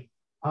boy,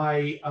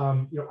 I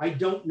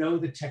don't know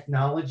the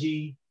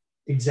technology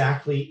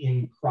exactly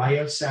in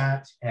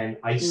cryosat and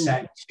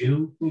IceSat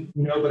 2,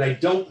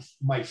 but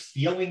my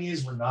feeling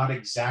is we're not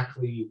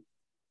exactly,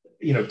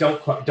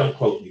 don't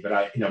quote me,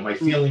 but my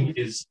feeling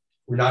is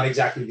we're not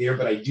exactly there,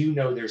 but I do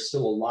know there's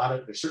still a lot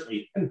of,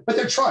 but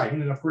they're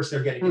trying, and of course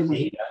they're getting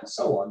data and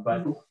so on,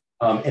 but,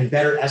 and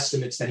better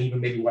estimates than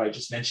even maybe what I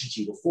just mentioned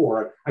to you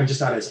before. I'm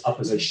just not as up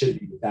as I should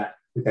be with that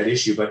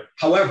issue. But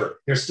however,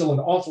 there's still an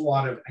awful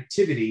lot of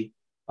activity,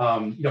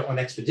 on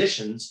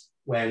expeditions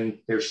when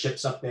there's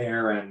ships up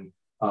there and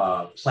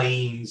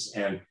planes,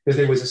 and because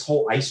there was this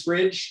whole ice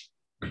bridge,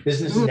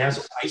 business and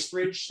NASA ice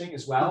bridge thing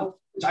as well,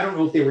 which I don't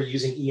know if they were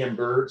using EM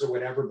birds or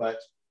whatever, but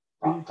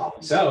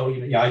probably so.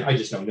 I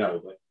just don't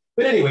know.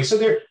 But anyway, so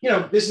there,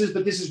 this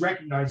is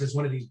recognized as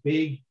one of these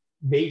big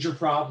major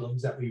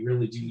problems that we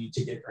really do need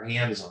to get our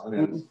hands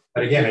on.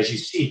 But again, as you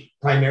see,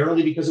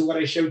 primarily because of what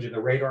I showed you,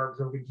 the radar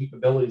observing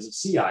capabilities of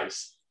sea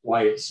ice,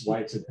 why it's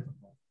a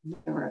difficult.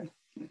 All right.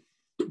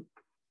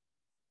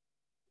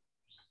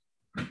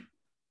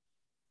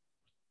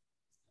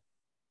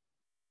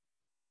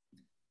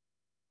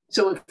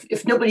 So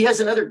if nobody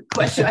has another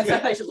question, I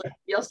thought I should let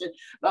somebody else in.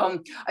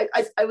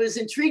 I was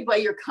intrigued by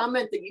your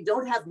comment that you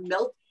don't have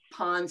melt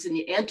ponds in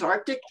the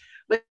Antarctic,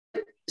 but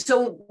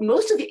so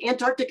most of the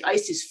Antarctic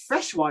ice is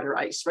freshwater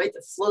ice, right?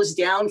 That flows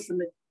down from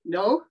the,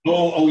 no?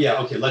 Oh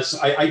yeah, okay.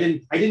 I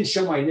didn't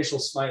show my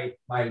initial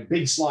my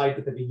big slide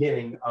at the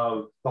beginning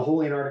of the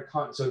whole Antarctic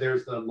continent. So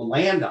there's the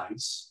land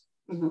ice,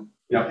 and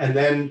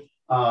then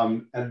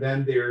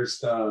there's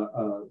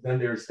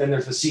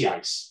the sea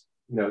ice.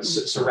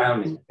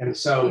 Surrounding. And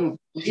so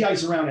sea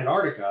ice around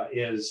Antarctica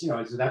is,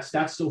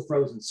 that's still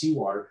frozen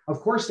seawater.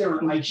 Of course, there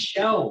are ice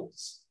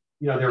shelves,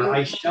 there are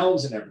ice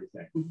shelves and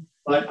everything.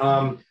 But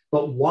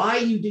why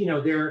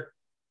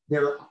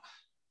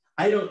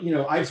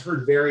I've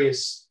heard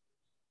various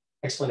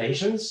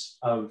explanations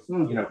of,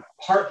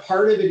 part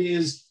of it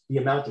is the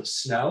amount of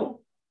snow.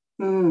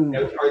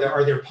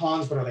 Are there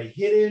ponds, but are they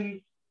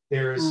hidden?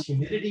 There's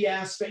humidity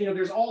aspect,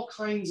 there's all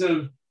kinds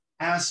of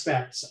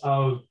aspects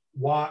of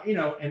why,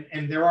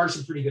 and there are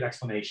some pretty good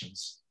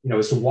explanations,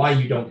 as to why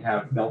you don't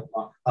have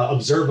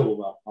observable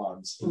melt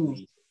ponds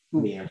in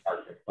the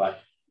Antarctic. But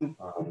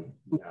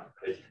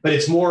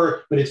it's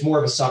more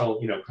of a subtle,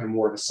 kind of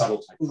more of a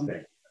subtle type of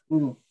thing.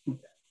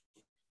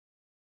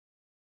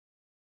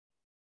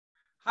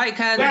 Hi,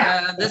 Ken.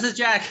 Yeah. This is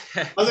Jack.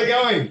 How's it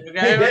going? Okay,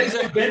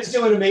 Hey, Ben's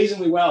doing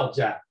amazingly well,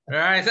 Jack. All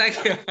right, thank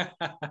you.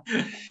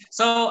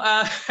 So,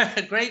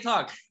 great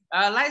talk.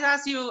 I'd like to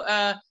ask you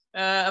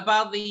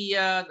about the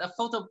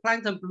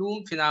photoplankton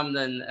bloom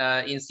phenomenon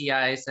in sea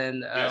ice,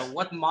 and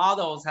what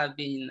models have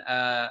been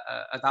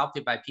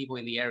adopted by people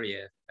in the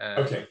area.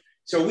 Okay,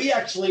 so we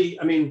actually,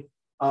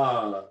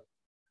 look,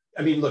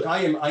 I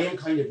am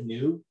kind of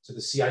new to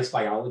the sea ice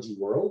biology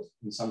world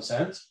in some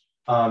sense.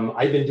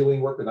 I've been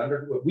doing work with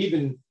we've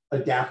been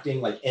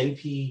adapting like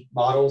NP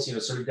models,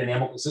 sort of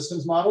dynamical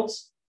systems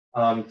models,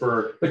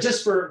 but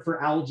just for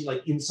algae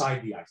like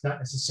inside the ice, not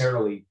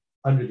necessarily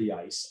under the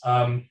ice.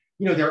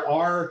 There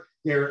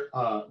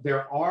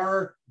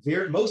are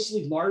very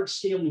mostly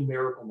large-scale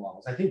numerical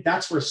models. I think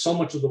that's where so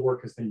much of the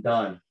work has been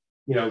done,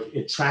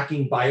 in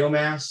tracking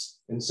biomass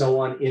and so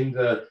on, in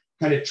the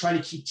kind of trying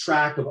to keep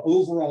track of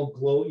overall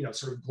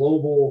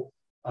global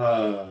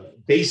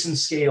basin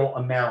scale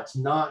amounts,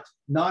 not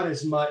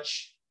as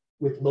much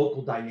with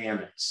local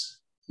dynamics,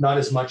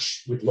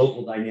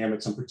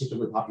 on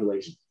particular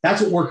populations.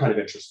 That's what we're kind of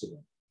interested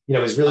in,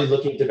 is really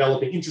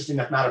developing interesting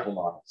mathematical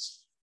models,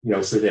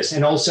 for this.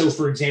 And also,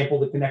 for example,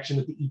 the connection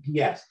with the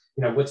EPS,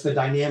 what's the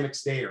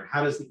dynamics there?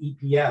 How does the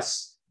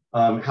EPS,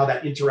 how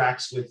that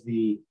interacts with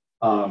the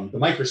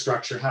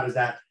microstructure, how does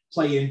that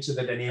play into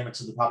the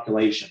dynamics of the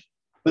population?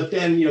 But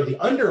then, the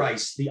under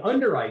ice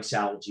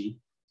algae,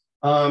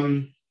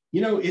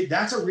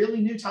 that's a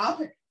really new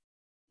topic.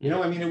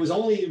 It was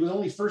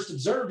only first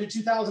observed in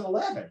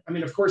 2011.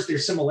 Of course,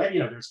 there's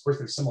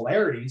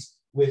similarities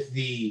with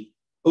the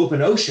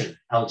open ocean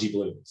algae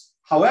blooms.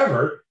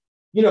 However,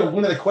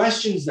 one of the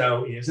questions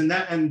though is, so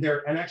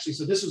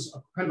this was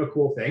kind of a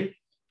cool thing.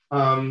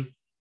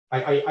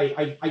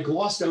 I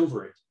glossed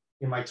over it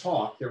in my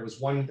talk. There was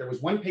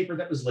one paper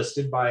that was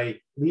listed by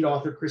lead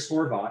author Chris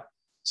Horvath.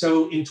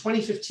 So in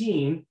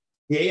 2015,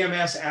 the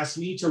AMS asked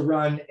me to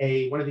run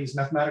one of these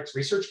mathematics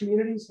research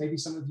communities. Maybe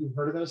some of you have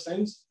heard of those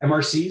things,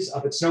 MRCs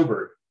up at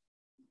Snowbird.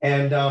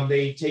 And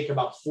they take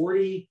about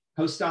 40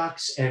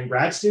 postdocs and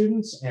grad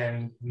students,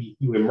 and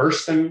you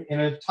immerse them in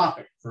a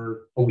topic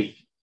for a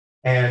week.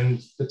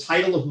 And the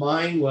title of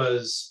mine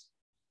was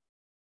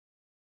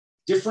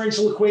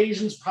Differential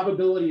Equations,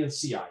 Probability, and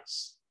Sea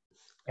Ice.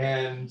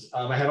 And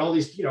I had all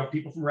these,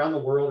 people from around the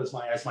world as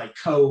my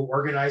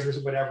co-organizers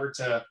or whatever,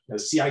 to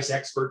sea ice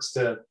experts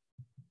to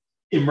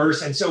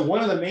immerse. And so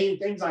one of the main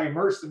things I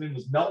immersed them in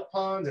was melt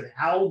ponds and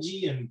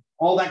algae and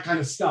all that kind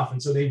of stuff.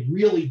 And so they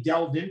really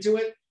delved into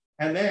it.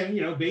 And then,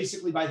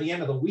 basically by the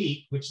end of the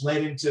week, which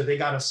led into, they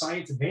got a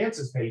Science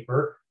Advances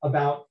paper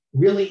about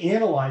really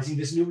analyzing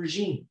this new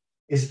regime.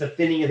 Is it the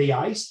thinning of the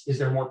ice? Is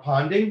there more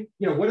ponding?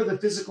 What are the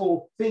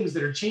physical things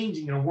that are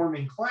changing in a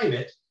warming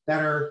climate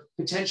that are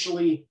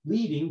potentially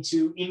leading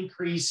to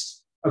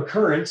increased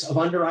occurrence of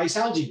under ice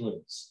algae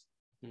blooms?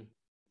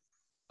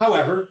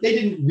 However, they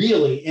didn't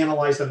really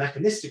analyze the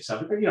mechanistics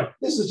of it. But,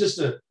 this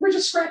is we're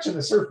just scratching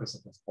the surface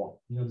at this point.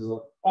 There's an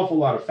awful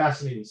lot of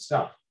fascinating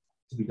stuff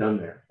to be done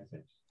there, I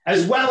think,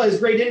 as well as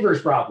great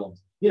inverse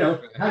problems.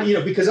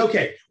 Because,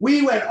 okay,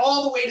 we went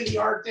all the way to the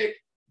Arctic.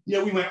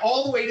 We went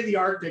all the way to the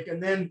Arctic,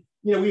 and then,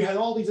 we had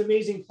all these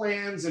amazing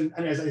plans. And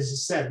as I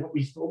said, what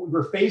we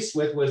were faced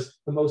with was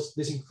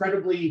this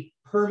incredibly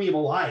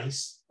permeable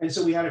ice. And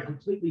so we had to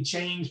completely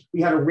change.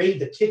 We had to raid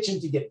the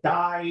kitchen to get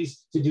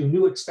dyes, to do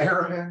new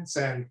experiments.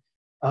 And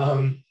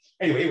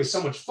anyway, it was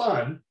so much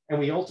fun. And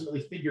we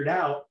ultimately figured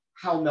out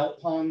how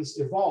melt ponds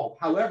evolve.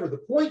 However, the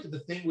point of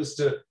the thing was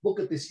to look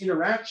at this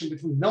interaction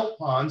between melt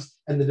ponds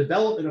and the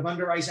development of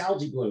under ice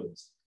algae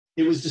blooms.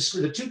 It was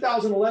the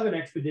 2011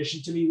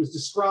 expedition to me was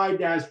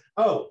described as,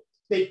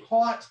 they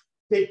caught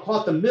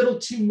the middle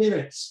 2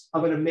 minutes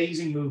of an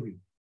amazing movie.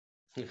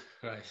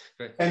 Right.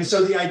 And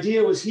so the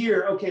idea was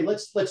here, okay,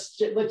 let's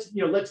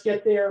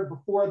get there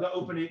before the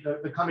opening,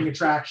 the coming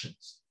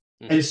attractions,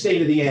 and stay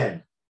to the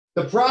end.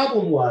 The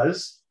problem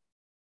was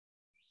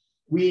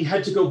we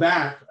had to go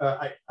back.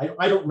 I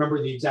don't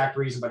remember the exact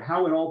reason, but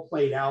how it all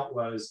played out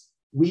was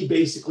we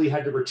basically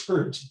had to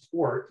return to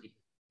port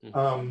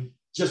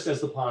just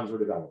as the ponds were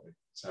developing.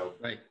 So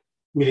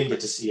we didn't get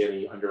to see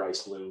any under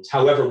ice blooms.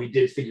 However, we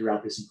did figure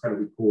out this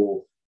incredibly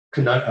cool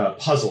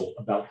puzzle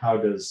about how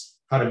do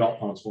melt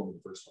ponds form in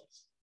the first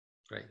place.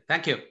 Great,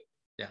 thank you.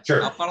 Yeah,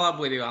 sure. I'll follow up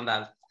with you on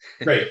that.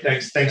 Great,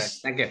 thanks.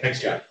 Thank you. Thanks,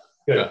 Jack.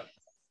 Good.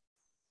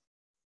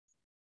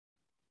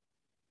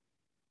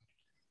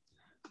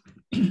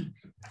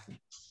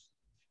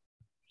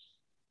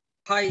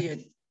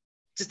 Hi,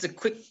 just a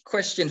quick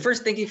question.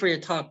 First, thank you for your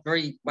talk.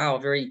 Very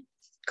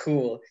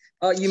cool.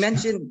 You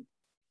mentioned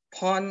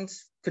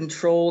ponds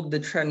controlled the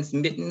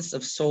transmittance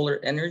of solar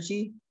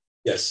energy.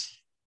 Yes.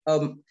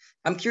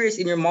 I'm curious,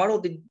 in your model,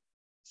 did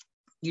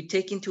you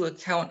take into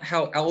account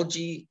how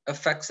algae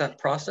affects that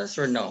process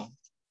or no?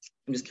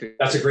 I'm just curious.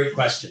 That's a great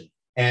question.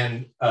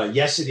 And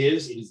yes, it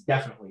is. It is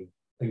definitely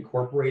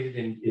incorporated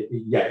in.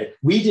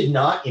 We did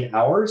not in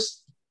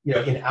ours.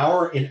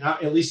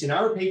 At least in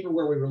our paper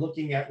where we were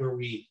looking at where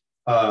we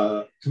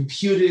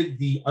computed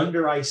the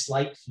under ice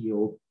light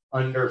field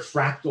under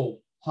fractal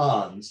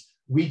ponds,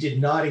 we did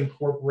not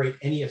incorporate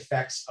any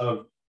effects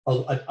of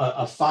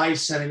a 5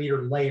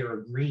 centimeter layer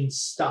of green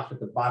stuff at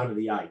the bottom of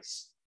the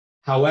ice.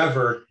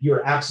 However,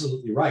 you're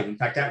absolutely right. In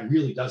fact, that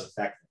really does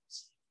affect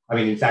things. I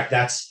mean, in fact,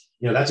 that's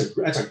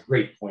a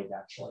great point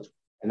actually.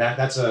 And I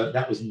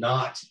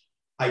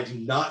do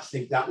not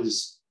think that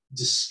was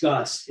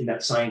discussed in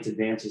that Science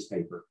Advances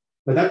paper.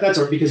 But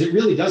because it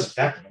really does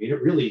affect them. I mean,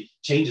 it really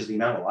changes the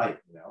amount of light,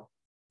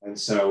 And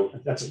so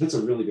that's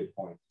a really good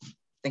point.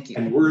 Thank you.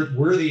 And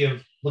worthy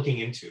of looking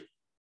into.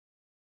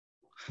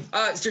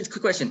 Just a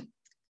quick question.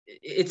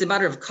 It's a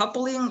matter of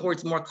coupling, or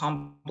it's more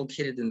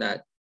complicated than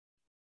that?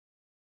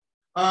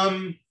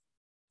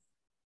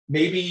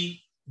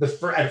 Maybe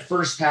at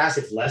first pass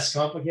it's less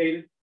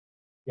complicated,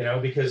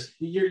 because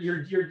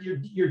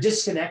you're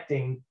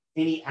disconnecting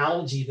any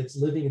algae that's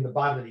living in the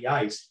bottom of the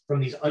ice from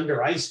these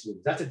under ice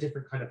blooms. That's a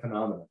different kind of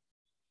phenomenon.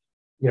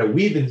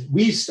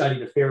 We've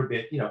studied a fair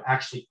bit,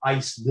 actually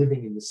ice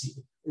living in the sea,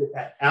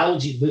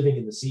 algae living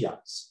in the sea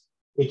ice.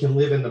 It can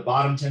live in the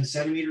bottom 10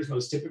 centimeters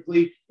most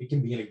typically. It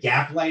can be in a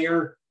gap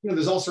layer.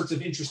 There's all sorts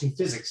of interesting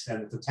physics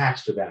then that's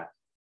attached to that.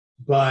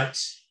 But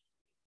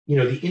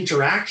the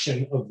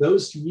interaction of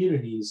those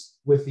communities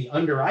with the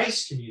under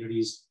ice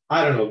communities,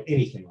 I don't know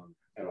anything on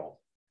that at all.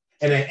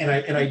 And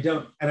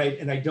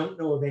I don't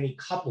know of any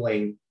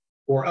coupling,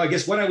 or I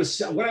guess my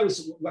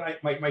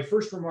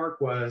first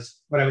remark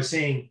was, what I was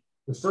saying,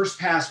 the first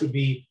pass would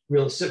be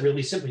really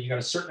simple. You got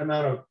a certain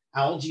amount of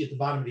algae at the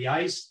bottom of the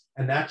ice,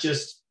 and that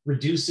just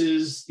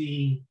reduces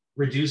the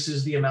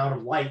amount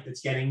of light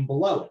that's getting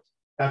below it.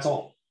 That's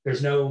all.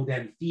 There's no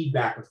then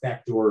feedback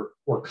effect or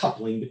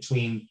coupling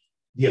between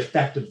the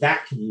effect of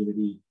that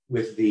community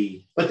with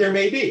but there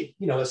may be,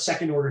 a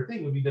second order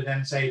thing would be to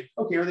then say,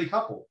 okay, are they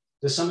coupled?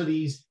 Do some of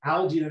these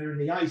algae that are in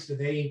the ice, do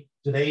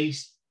they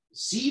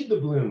seed the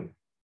bloom?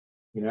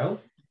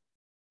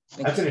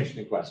 That's an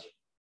interesting question.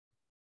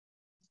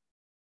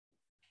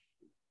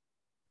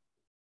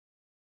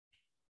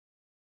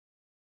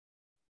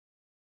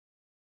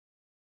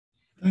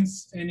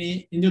 Thanks.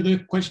 Any other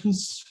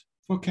questions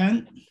for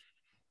Ken?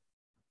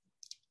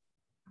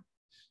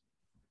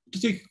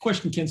 Just a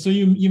question, Ken. So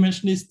you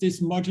mentioned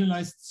this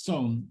marginalized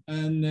zone,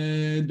 and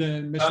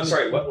I'm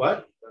sorry.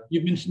 What?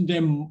 You mentioned the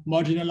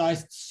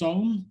marginalized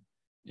zone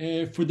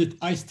for the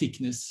ice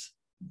thickness.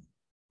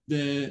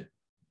 The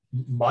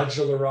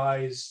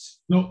marginalized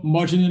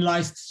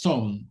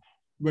zone.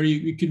 where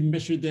you could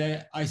measure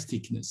the ice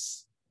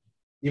thickness.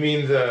 You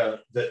mean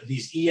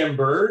these EM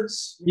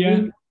birds?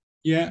 Yeah,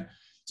 yeah.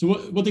 So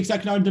what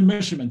exactly are the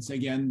measurements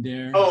again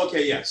there? Oh,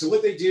 okay, yeah. So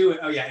what they do,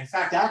 oh yeah, in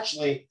fact,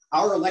 actually,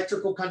 our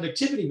electrical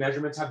conductivity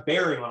measurements have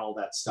bearing on all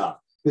that stuff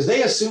because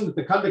they assume that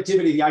the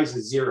conductivity of the ice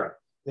is zero.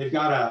 They've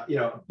got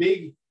a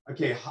big,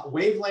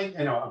 wavelength,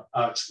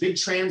 a big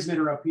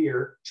transmitter up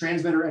here,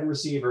 transmitter and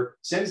receiver,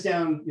 sends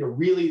down,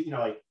 really,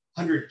 like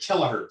 100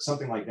 kilohertz,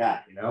 something like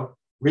that,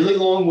 really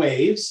long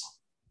waves.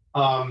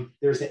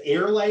 There's the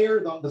air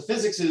layer. The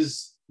physics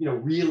is,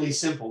 really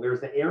simple.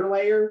 There's the air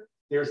layer.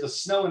 There's the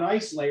snow and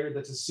ice layer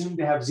that's assumed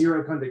to have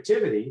zero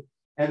conductivity.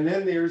 And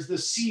then there's the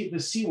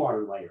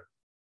seawater layer,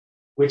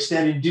 which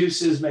then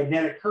induces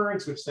magnetic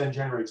currents, which then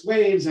generates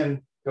waves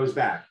and goes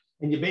back.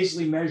 And you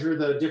basically measure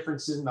the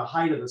differences in the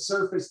height of the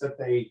surface that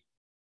they,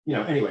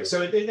 anyway.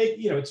 So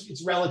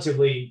it's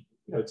relatively,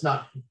 it's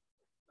not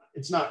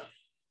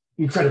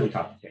incredibly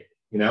complicated,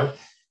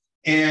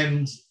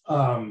 And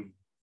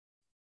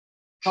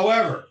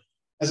however,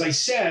 as I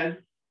said,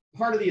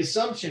 part of the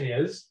assumption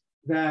is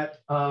that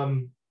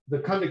the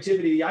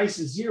conductivity of the ice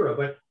is zero,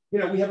 but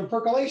we have a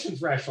percolation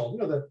threshold.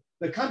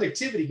 The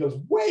conductivity goes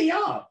way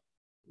up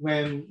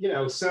when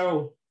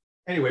So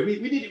anyway, we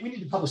need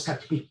to publish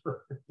that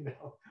paper.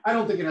 I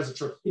don't think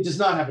it does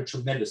not have a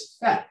tremendous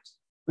effect,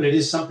 but it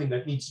is something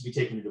that needs to be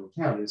taken into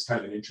account. It's kind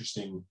of an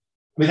interesting.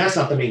 I mean, that's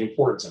not the main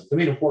importance of it. The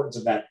main importance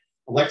of that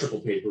electrical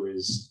paper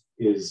is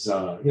just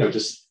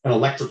an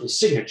electrical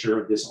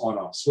signature of this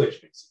on-off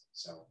switch, basically.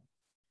 So,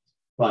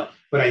 but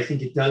I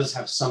think it does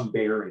have some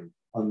bearing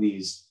on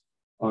these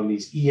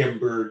EM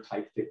bird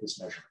type thickness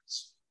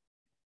measurements.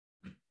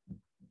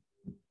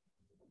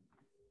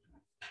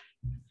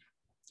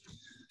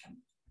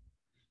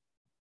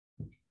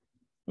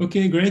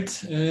 Okay, great.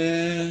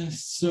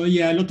 So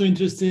yeah, a lot of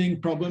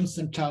interesting problems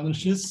and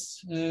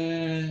challenges,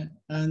 and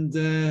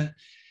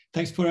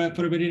thanks for a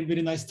very,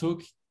 very nice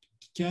talk,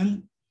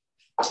 Ken.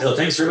 Well,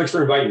 thanks very much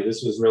for inviting me.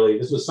 This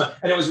was fun,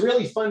 and it was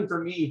really fun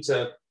for me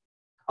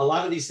a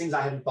lot of these things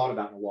I hadn't thought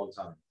about in a long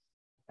time.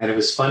 And it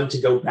was fun to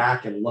go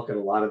back and look at a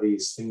lot of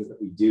these things that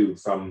we do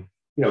and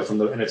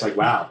it's like,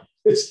 wow,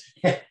 it's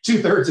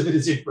 2/3 of it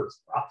is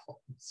inverse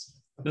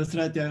problems. That's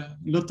right, yeah.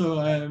 A lot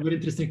of very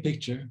interesting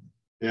picture.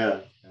 Yeah.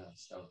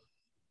 So,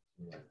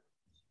 yeah.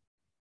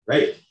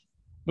 Great.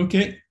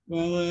 Okay,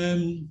 well,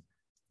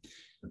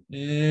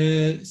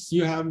 so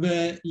you have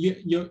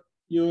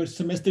your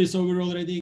semester is over already.